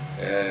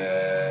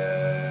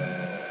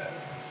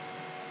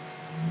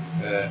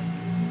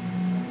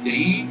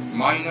 3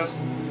 minus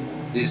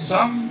the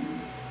sum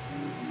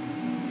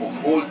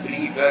of all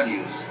three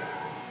values.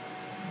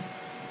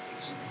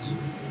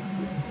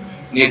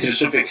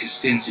 Neutrosophic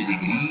Hastings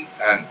degree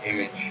and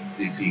image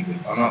retrieval.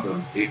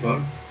 Another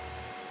paper,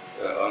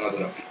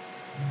 another application.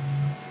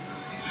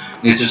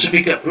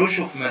 Neutrosophic approach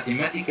of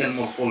mathematical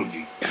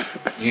morphology.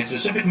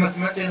 Neutrosophic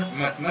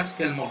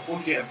mathematical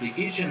morphology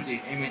applications in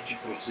image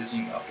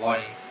processing,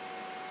 applying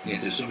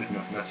Neutrosophic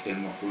mathematical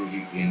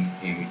morphology in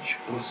image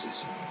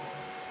processing.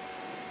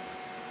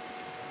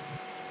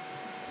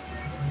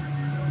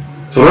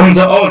 From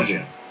the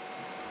origin,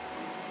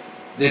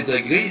 the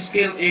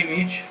grayscale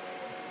image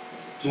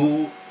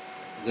to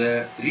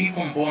the three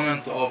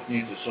component of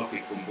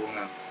Neutrosophic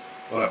component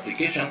or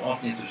application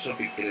of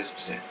Neutrosophic crisp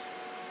set.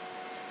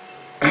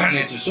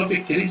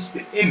 Neutrosophic crisp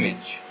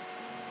image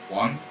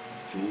 1,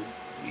 2,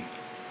 3.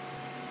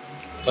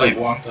 Type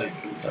 1, type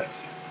 2, type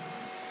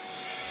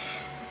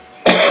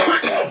 3.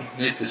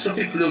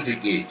 Neutrosophic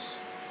logic gates.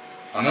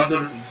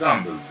 Another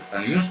example, a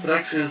new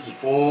structures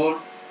for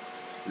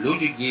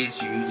logic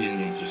gates using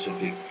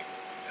Neutrosophic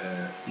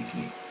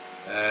technique.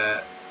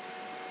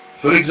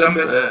 For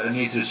example,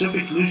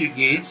 Neutrosophic logic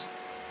gates,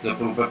 the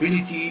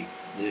probability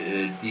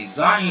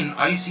design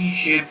IC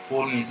shape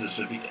for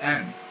Neutrosophic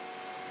AND.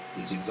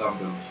 This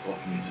example of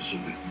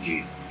Neutrosophic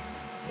gate,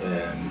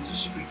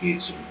 Neutrosophic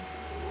gates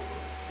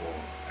for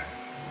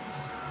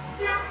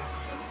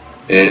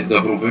AND.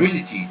 The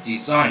probability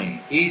design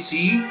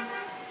AC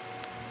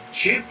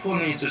shape for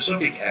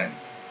Neutrosophic AND.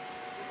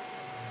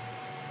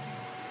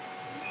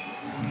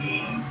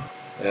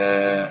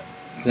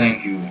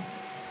 Thank you.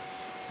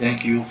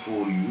 Thank you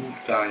for your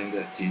kind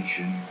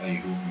attention. I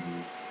hope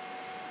you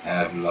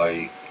have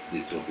liked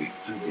the topic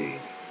today.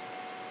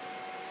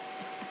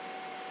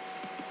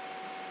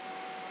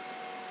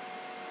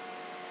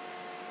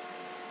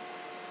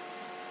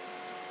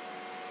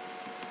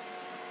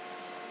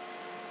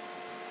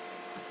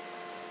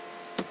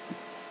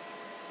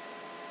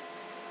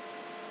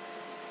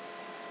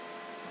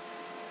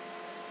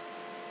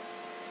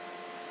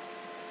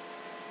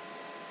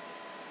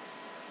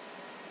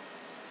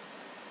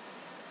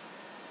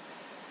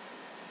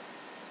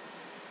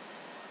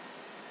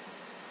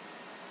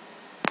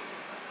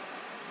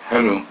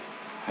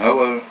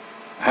 Hello,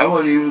 how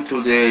are you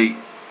today?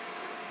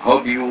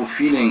 Hope you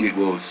feeling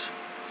good.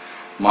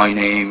 My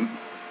name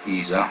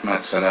is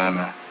Ahmed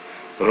Salama,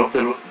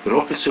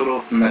 Professor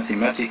of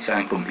Mathematics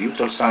and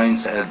Computer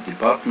Science at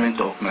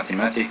Department of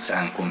Mathematics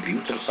and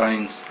Computer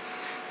Science,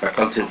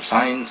 Faculty of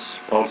Science,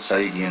 Port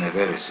Said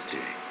University,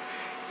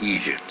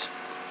 Egypt.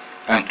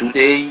 And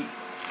today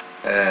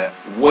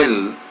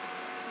will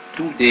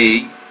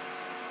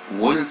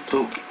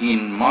talk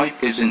in my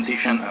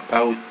presentation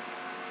about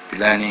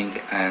planning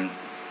and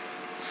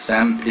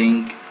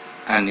sampling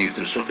and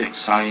Neutrosophic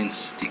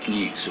science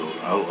techniques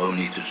or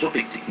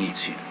Neutrosophic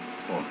techniques here.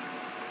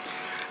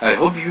 I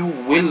hope you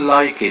will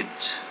like it,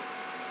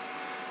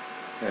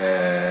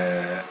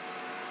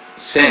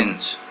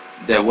 since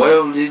the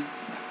world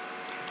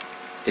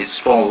is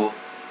full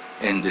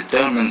in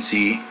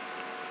determinacy,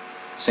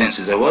 since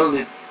the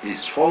world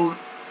is full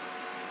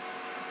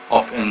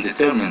of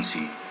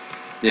indeterminacy,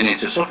 the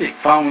Neutrosophic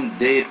found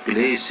their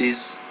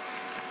places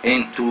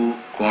into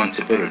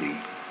quantability.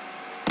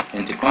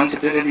 Into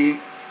quantability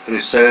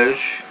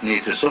research,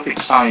 Neutrosophic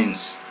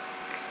science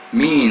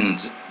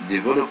means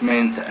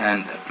development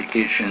and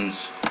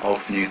applications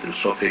of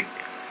Neutrosophic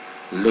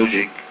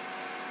logic,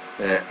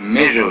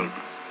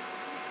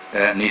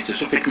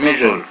 Neutrosophic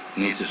measure,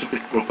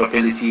 Neutrosophic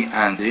probability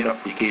and their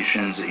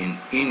applications in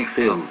any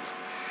field.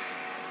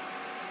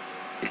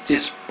 It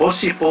is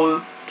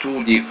possible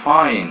to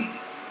define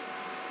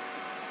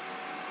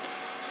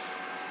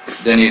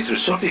the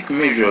Neutrosophic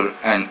measure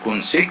and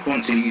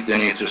consequently the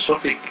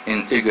Neutrosophic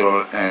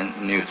integral and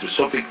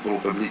Neutrosophic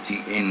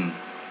probability in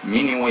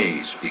many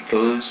ways,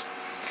 because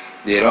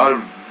there are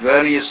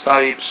various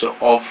types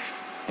of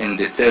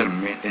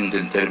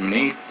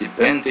indeterminate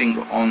depending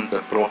on the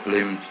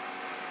problem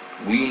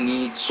we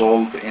need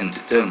solve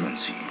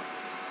indeterminacy.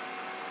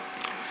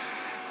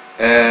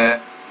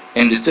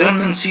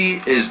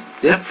 Indeterminacy is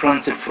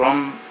different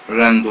from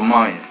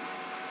randomized.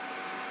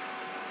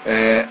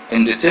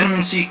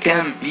 Indeterminacy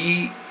can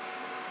be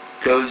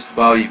caused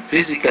by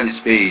physical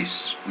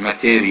space,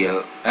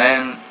 material,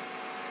 and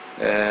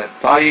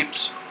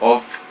types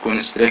of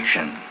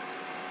construction,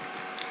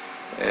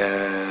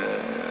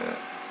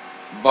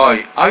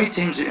 by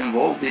items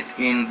involved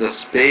in the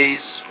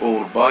space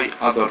or by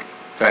other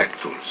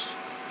factors.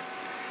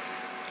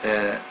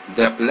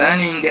 The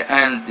planning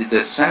and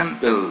the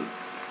sample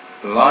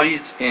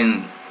lies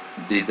in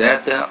the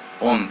data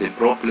on the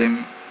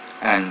problem,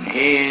 and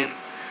here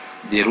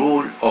the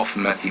role of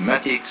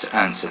mathematics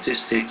and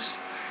statistics,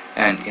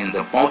 and in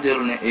the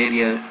modern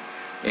area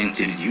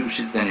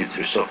introduced the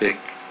Neutrosophic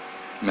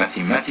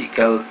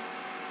mathematical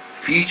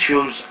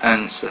features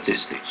and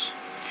statistics.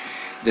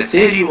 The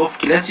theory of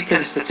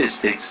classical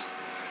statistics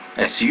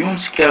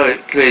assumes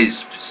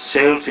crisp,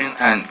 certain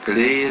and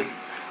clear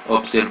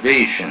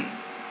observation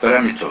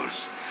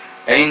parameters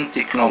in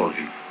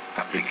technology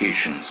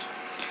applications.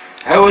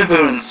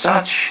 However, in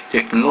such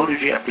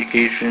technology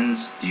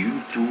applications,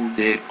 due to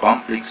their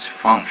complex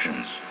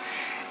functions,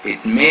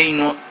 it may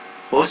not be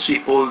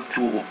possible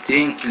to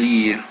obtain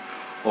clear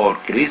or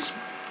crisp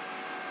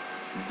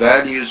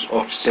values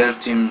of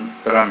certain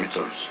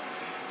parameters.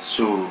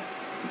 So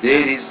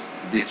there is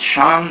the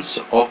chance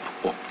of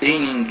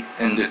obtaining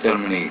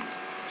indeterminate,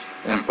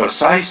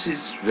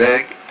 imprecise,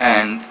 vague,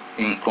 and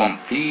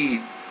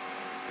incomplete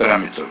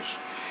parameters.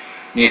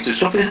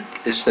 Neutrosophic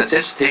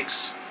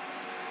statistics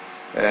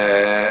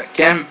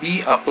can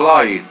be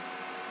applied,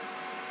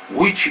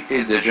 which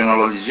is the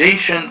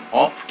generalization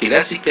of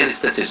classical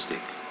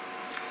statistics.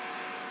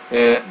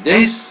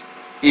 This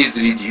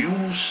is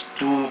reduced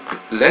to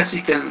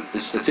classical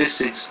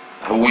statistics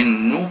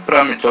when no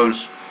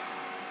parameters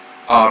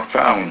are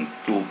found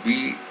to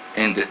be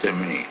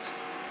indeterminate.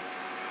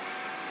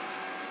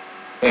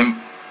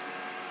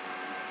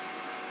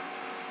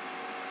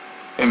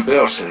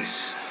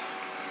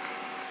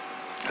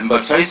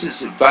 Imprecise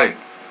is vague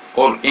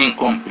or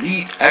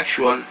incomplete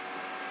actual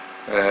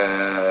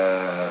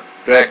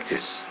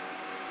practice.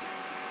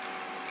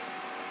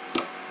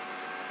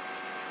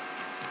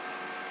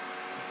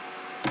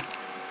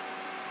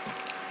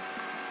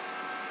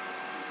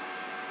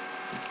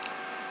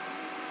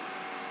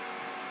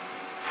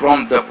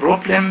 From the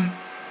problem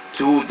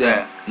to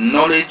the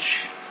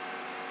knowledge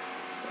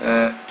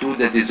to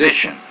the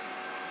decision.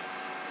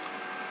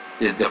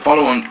 The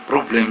following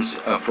problems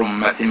from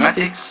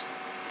mathematics: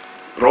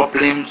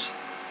 problems,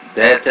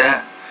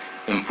 data,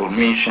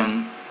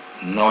 information,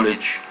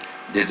 knowledge,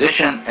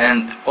 decision,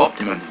 and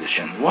optimal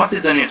decision. What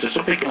is the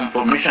Neutrosophic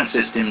information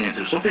system?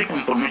 Neutrosophic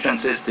information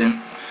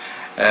system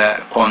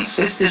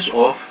consists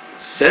of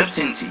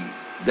certainty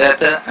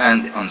data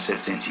and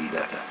uncertainty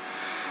data.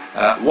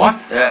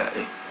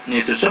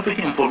 Neutrosophic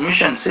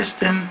information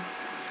system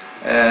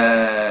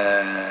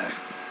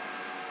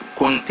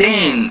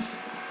contains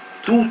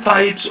two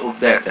types of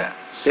data,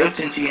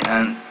 certainty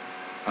and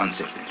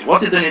uncertainty.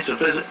 What is the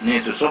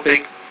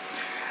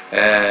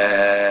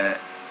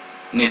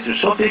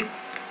Neutrosophic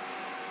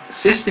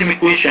system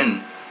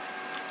equation?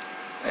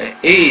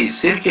 A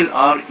circle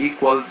R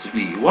equals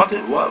B. What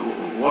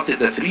are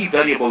the three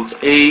variables?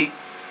 A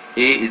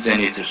is the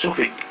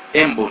Neutrosophic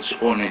inputs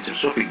or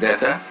Neutrosophic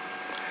data.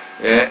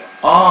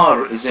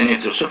 R is a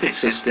Neutrosophic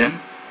system.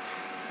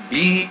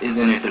 B is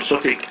the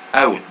Neutrosophic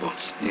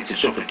outputs,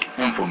 Neutrosophic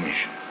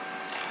information.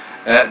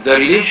 The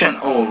relation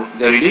or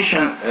the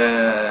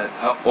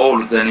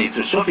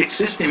Neutrosophic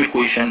system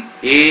equation: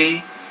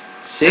 A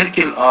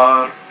circle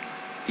R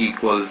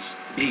equals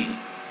B.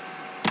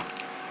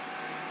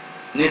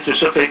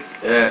 Neutrosophic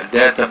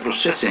data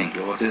processing.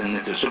 What is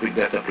Neutrosophic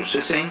data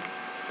processing?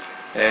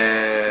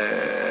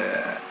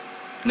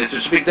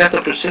 Neutrosophic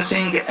data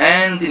processing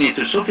and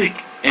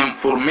Neutrosophic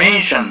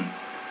information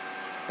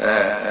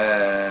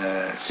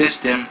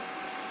system.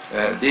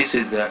 This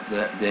is the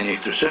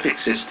Neutrosophic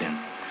system,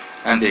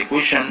 and the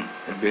equation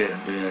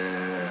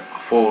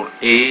for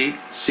A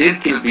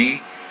circle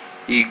B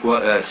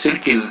equal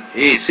circle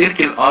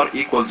R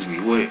equals B,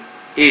 where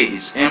A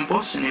is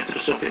inputs,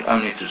 Neutrosophic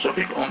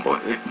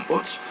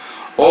inputs,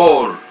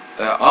 or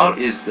R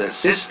is the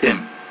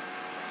system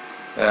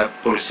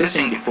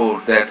processing for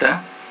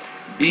data.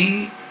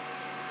 B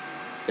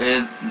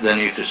is the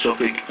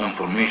Neutrosophic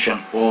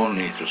information or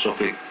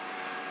Neutrosophic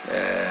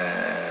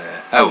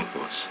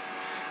outputs.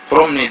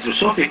 From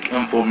Neutrosophic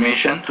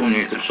information to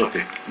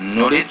Neutrosophic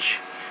knowledge,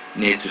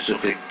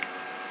 Neutrosophic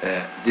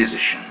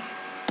decision.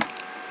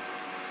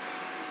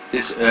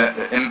 This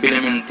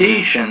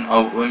implementation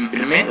of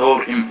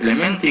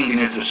implementing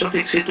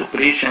Neutrosophic set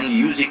operation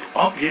using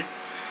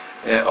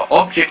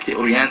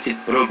object-oriented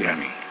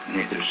programming.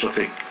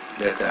 Neutrosophic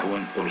data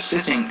when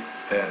processing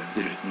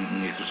the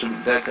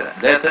Neutrosophic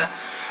data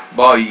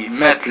by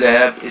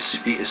MATLAB,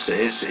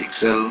 SPSS,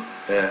 Excel,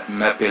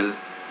 Maple.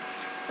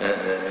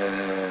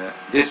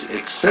 This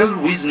Excel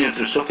with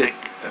Neutrosophic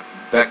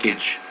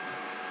package.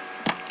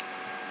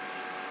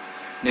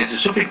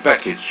 Neutrosophic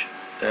package.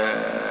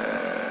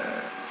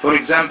 For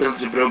example,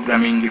 the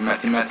programming,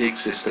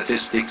 mathematics,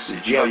 statistics,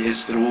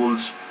 GIS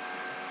rules.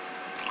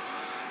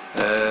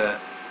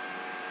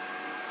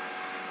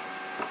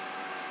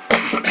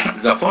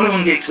 The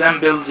following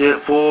examples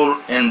for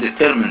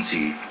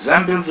indeterminacy.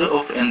 Examples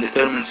of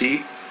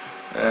indeterminacy.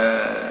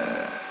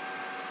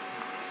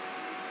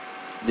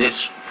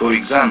 This, for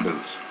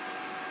examples.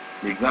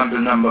 Example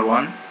number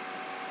 1.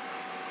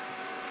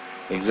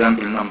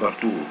 Example number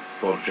 2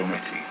 for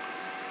geometry.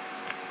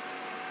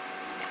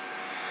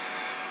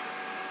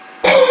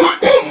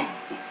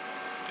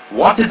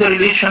 What is the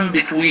relation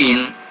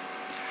between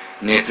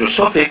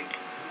Neutrosophic,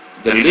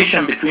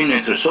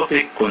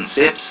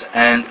 concepts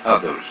and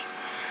others?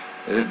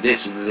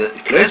 This is the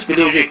crisp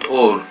logic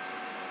or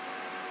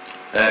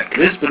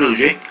crisp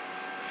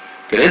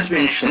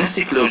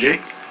initialistic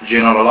logic,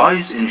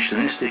 generalized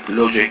initialistic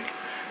logic,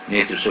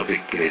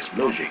 Neutrosophic crisp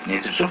logic.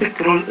 Neutrosophic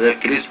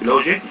crisp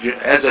logic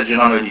as a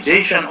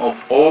generalization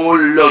of all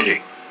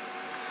logic,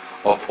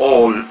 of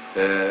all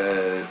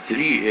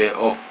three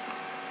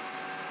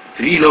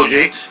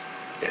logics: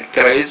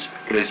 crisp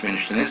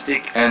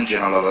initialistic, and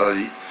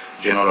generalized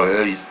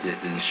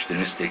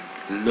initialistic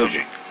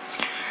logic.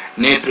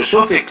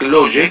 Neutrosophic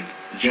logic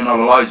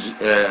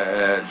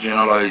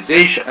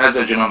generalization as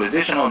a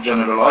generalization of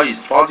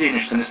generalized fuzzy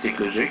initialistic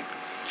logic,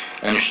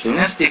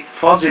 initialistic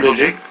fuzzy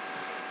logic,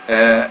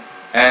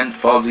 and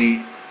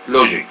fuzzy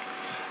logic.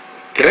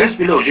 Crisp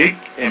logic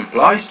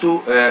implies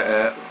to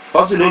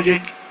fuzzy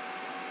logic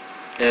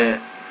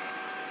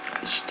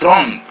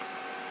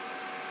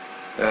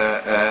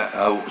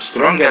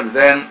stronger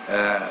than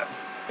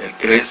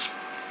crisp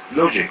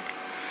logic.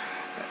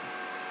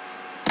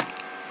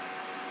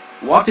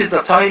 What is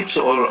the types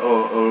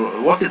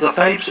what is the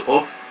types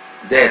of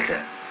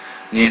data?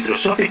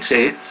 Neutrosophic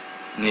set,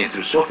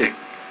 Neutrosophic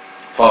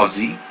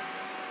fuzzy,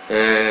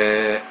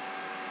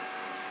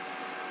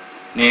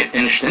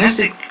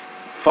 initialistic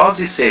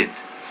fuzzy set,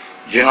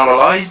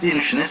 generalized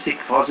initialistic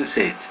fuzzy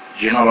set,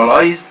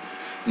 generalized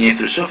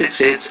Neutrosophic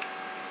set,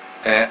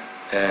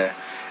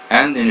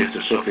 and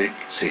Neutrosophic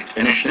set.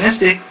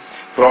 Initialistic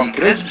from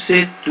crisp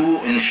set to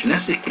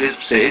initialistic crisp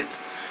set.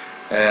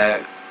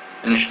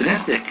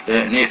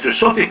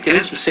 Neutrosophic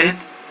crisp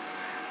set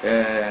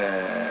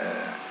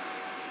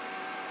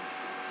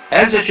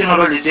as a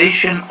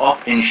generalization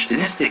of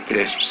initialistic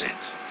crisp set.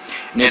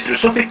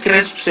 Neutrosophic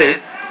crisp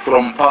set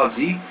from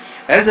fuzzy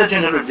as a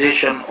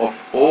generalization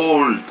of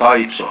all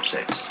types of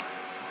sets.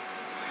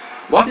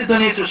 What is the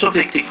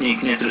Neutrosophic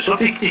technique?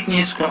 Neutrosophic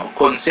technique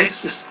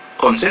consists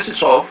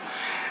of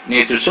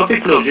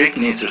Neutrosophic logic,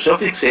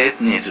 Neutrosophic set,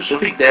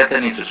 Neutrosophic data,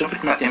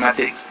 Neutrosophic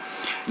mathematics,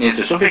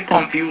 Neutrosophic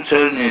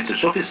computer,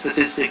 Neutrosophic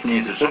statistics,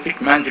 Neutrosophic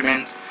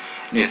management,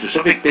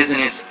 Neutrosophic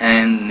business,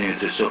 and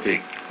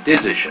Neutrosophic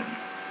decision.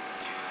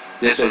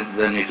 This is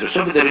the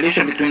Neutrosophic, the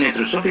relation between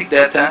Neutrosophic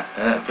data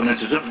for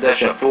Neutrosophic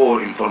data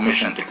for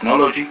information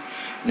technology,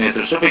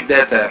 Neutrosophic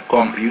data,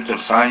 computer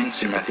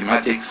science,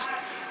 mathematics,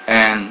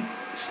 and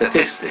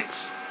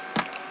statistics.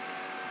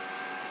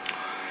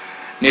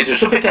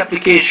 Neutrosophic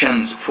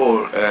applications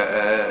for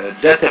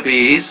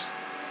database,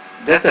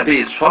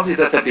 fuzzy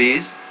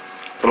database,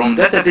 from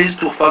database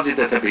to fuzzy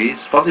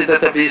database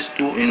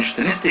to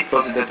initialistic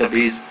fuzzy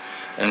database,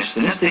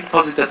 initialistic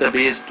fuzzy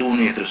database to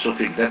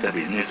Neutrosophic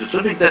database.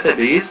 Neutrosophic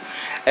database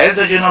as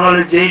a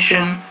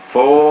generalization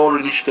for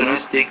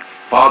initialistic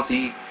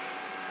fuzzy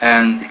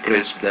and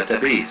CRISP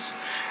database.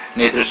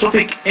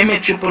 Neutrosophic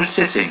image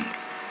processing.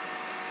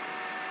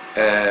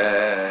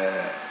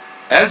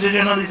 As a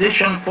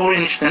generalization for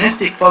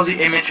instantaneous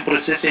fuzzy image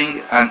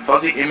processing and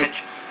fuzzy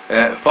image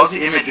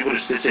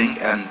processing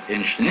and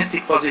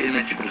instantaneous fuzzy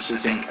image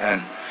processing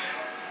and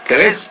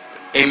CRISP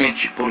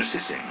image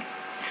processing.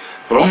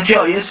 From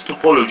GIS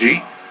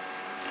topology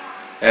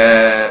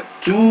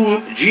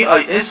to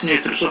GIS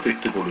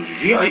Neutrosophic topology.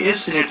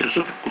 GIS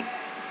Neutrosophic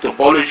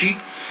topology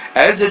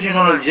as a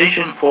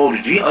generalization for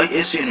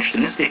GIS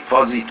instantaneous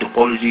fuzzy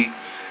topology,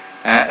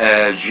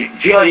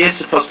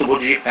 GIS fuzzy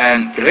topology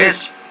and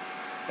CRISP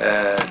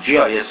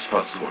GIS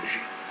fuzzy topology.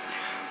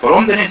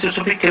 From the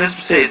Neutrosophic CRISP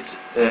set,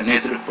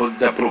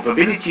 the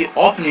probability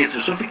of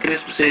Neutrosophic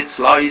CRISP sets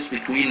lies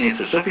between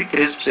Neutrosophic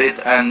CRISP set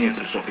and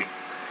Neutrosophic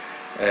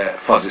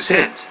fuzzy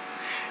set.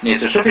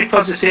 Neutrosophic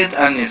fuzzy set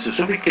and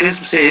Neutrosophic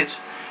CRISP set,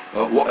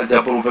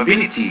 the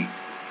probability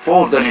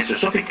for the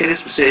Neutrosophic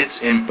CRISP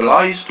sets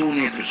implies to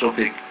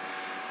Neutrosophic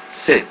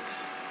set.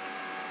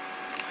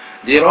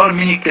 There are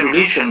many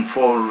correlations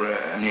for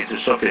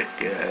Neutrosophic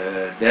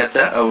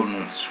data or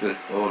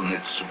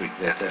Neutrosophic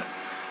data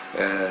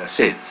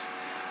set.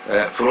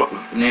 For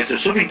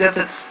Neutrosophic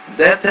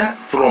data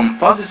from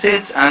fuzzy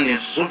sets and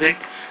Neutrosophic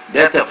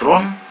data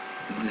from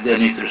the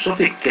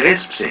Neutrosophic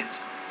CRISP set.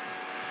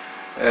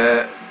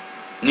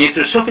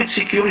 Neutrosophic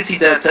security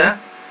data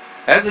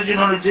as a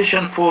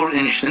generalization for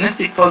instantaneous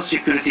fuzzy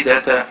security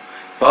data,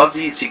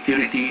 fuzzy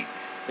security,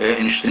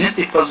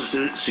 instantaneous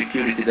fuzzy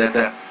security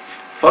data,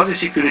 fuzzy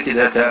security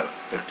data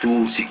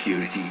to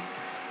security,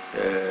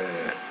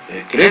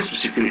 CRISP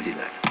security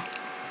data.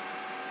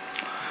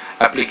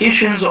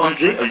 Applications on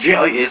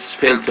GIS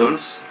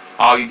filters,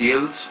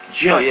 ideals,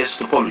 GIS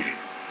topology.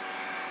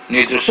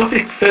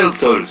 Neutrosophic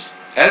filters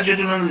as a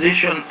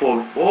generalization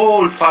for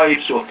all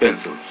types of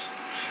filters.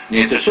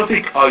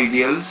 Neutrosophic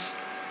ideals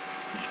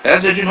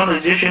as a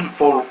generalization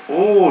for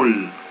all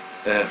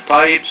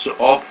types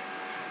of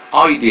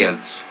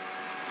ideals.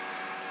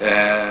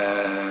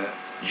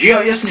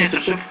 GIS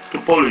Neutrosophic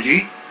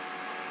topology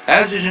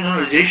as a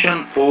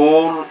generalization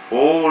for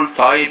all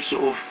types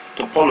of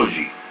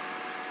topology.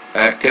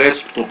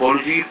 CRISP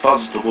topology,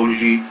 fuzz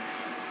topology,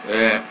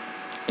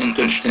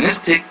 instantaneous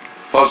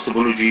fuzz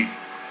topology,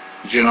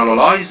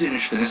 generalized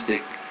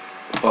instantaneous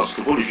fuzz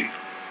topology.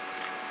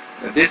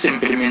 This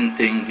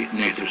implementing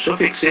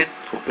Neutrosophic set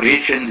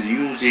operations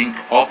using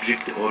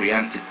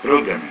object-oriented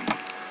programming.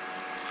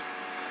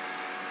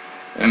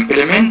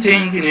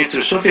 Implementing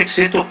Neutrosophic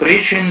set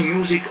operation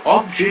using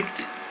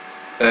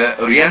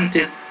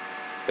object-oriented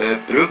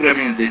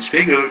programming. This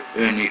figure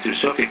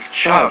Neutrosophic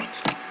chart.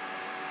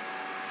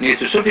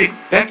 Neutrosophic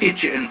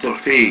package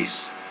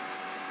interface.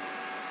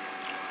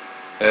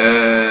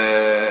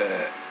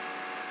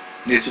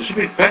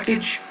 Neutrosophic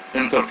package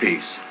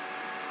interface.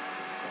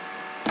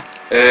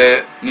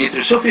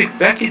 Neutrosophic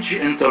package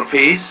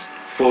interface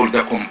for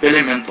the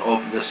complement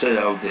of the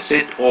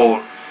set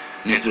or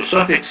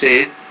Neutrosophic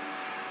set,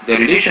 the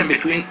relation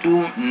between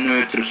two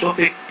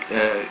Neutrosophic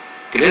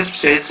CRISP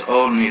sets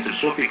or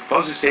Neutrosophic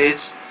fuzzy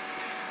sets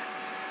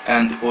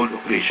and all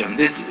operation.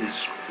 This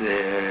is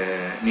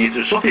the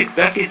Neutrosophic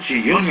package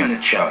union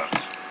chart.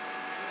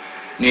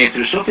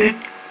 Neutrosophic,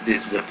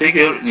 this is the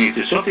figure,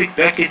 Neutrosophic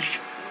package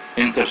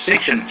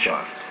intersection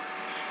chart.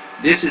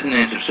 This is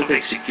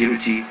Neutrosophic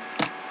security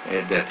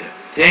data.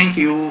 Thank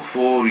you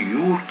for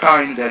your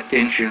kind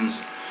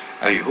attentions.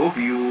 I hope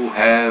you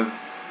have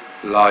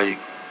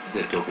liked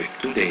the topic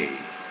today.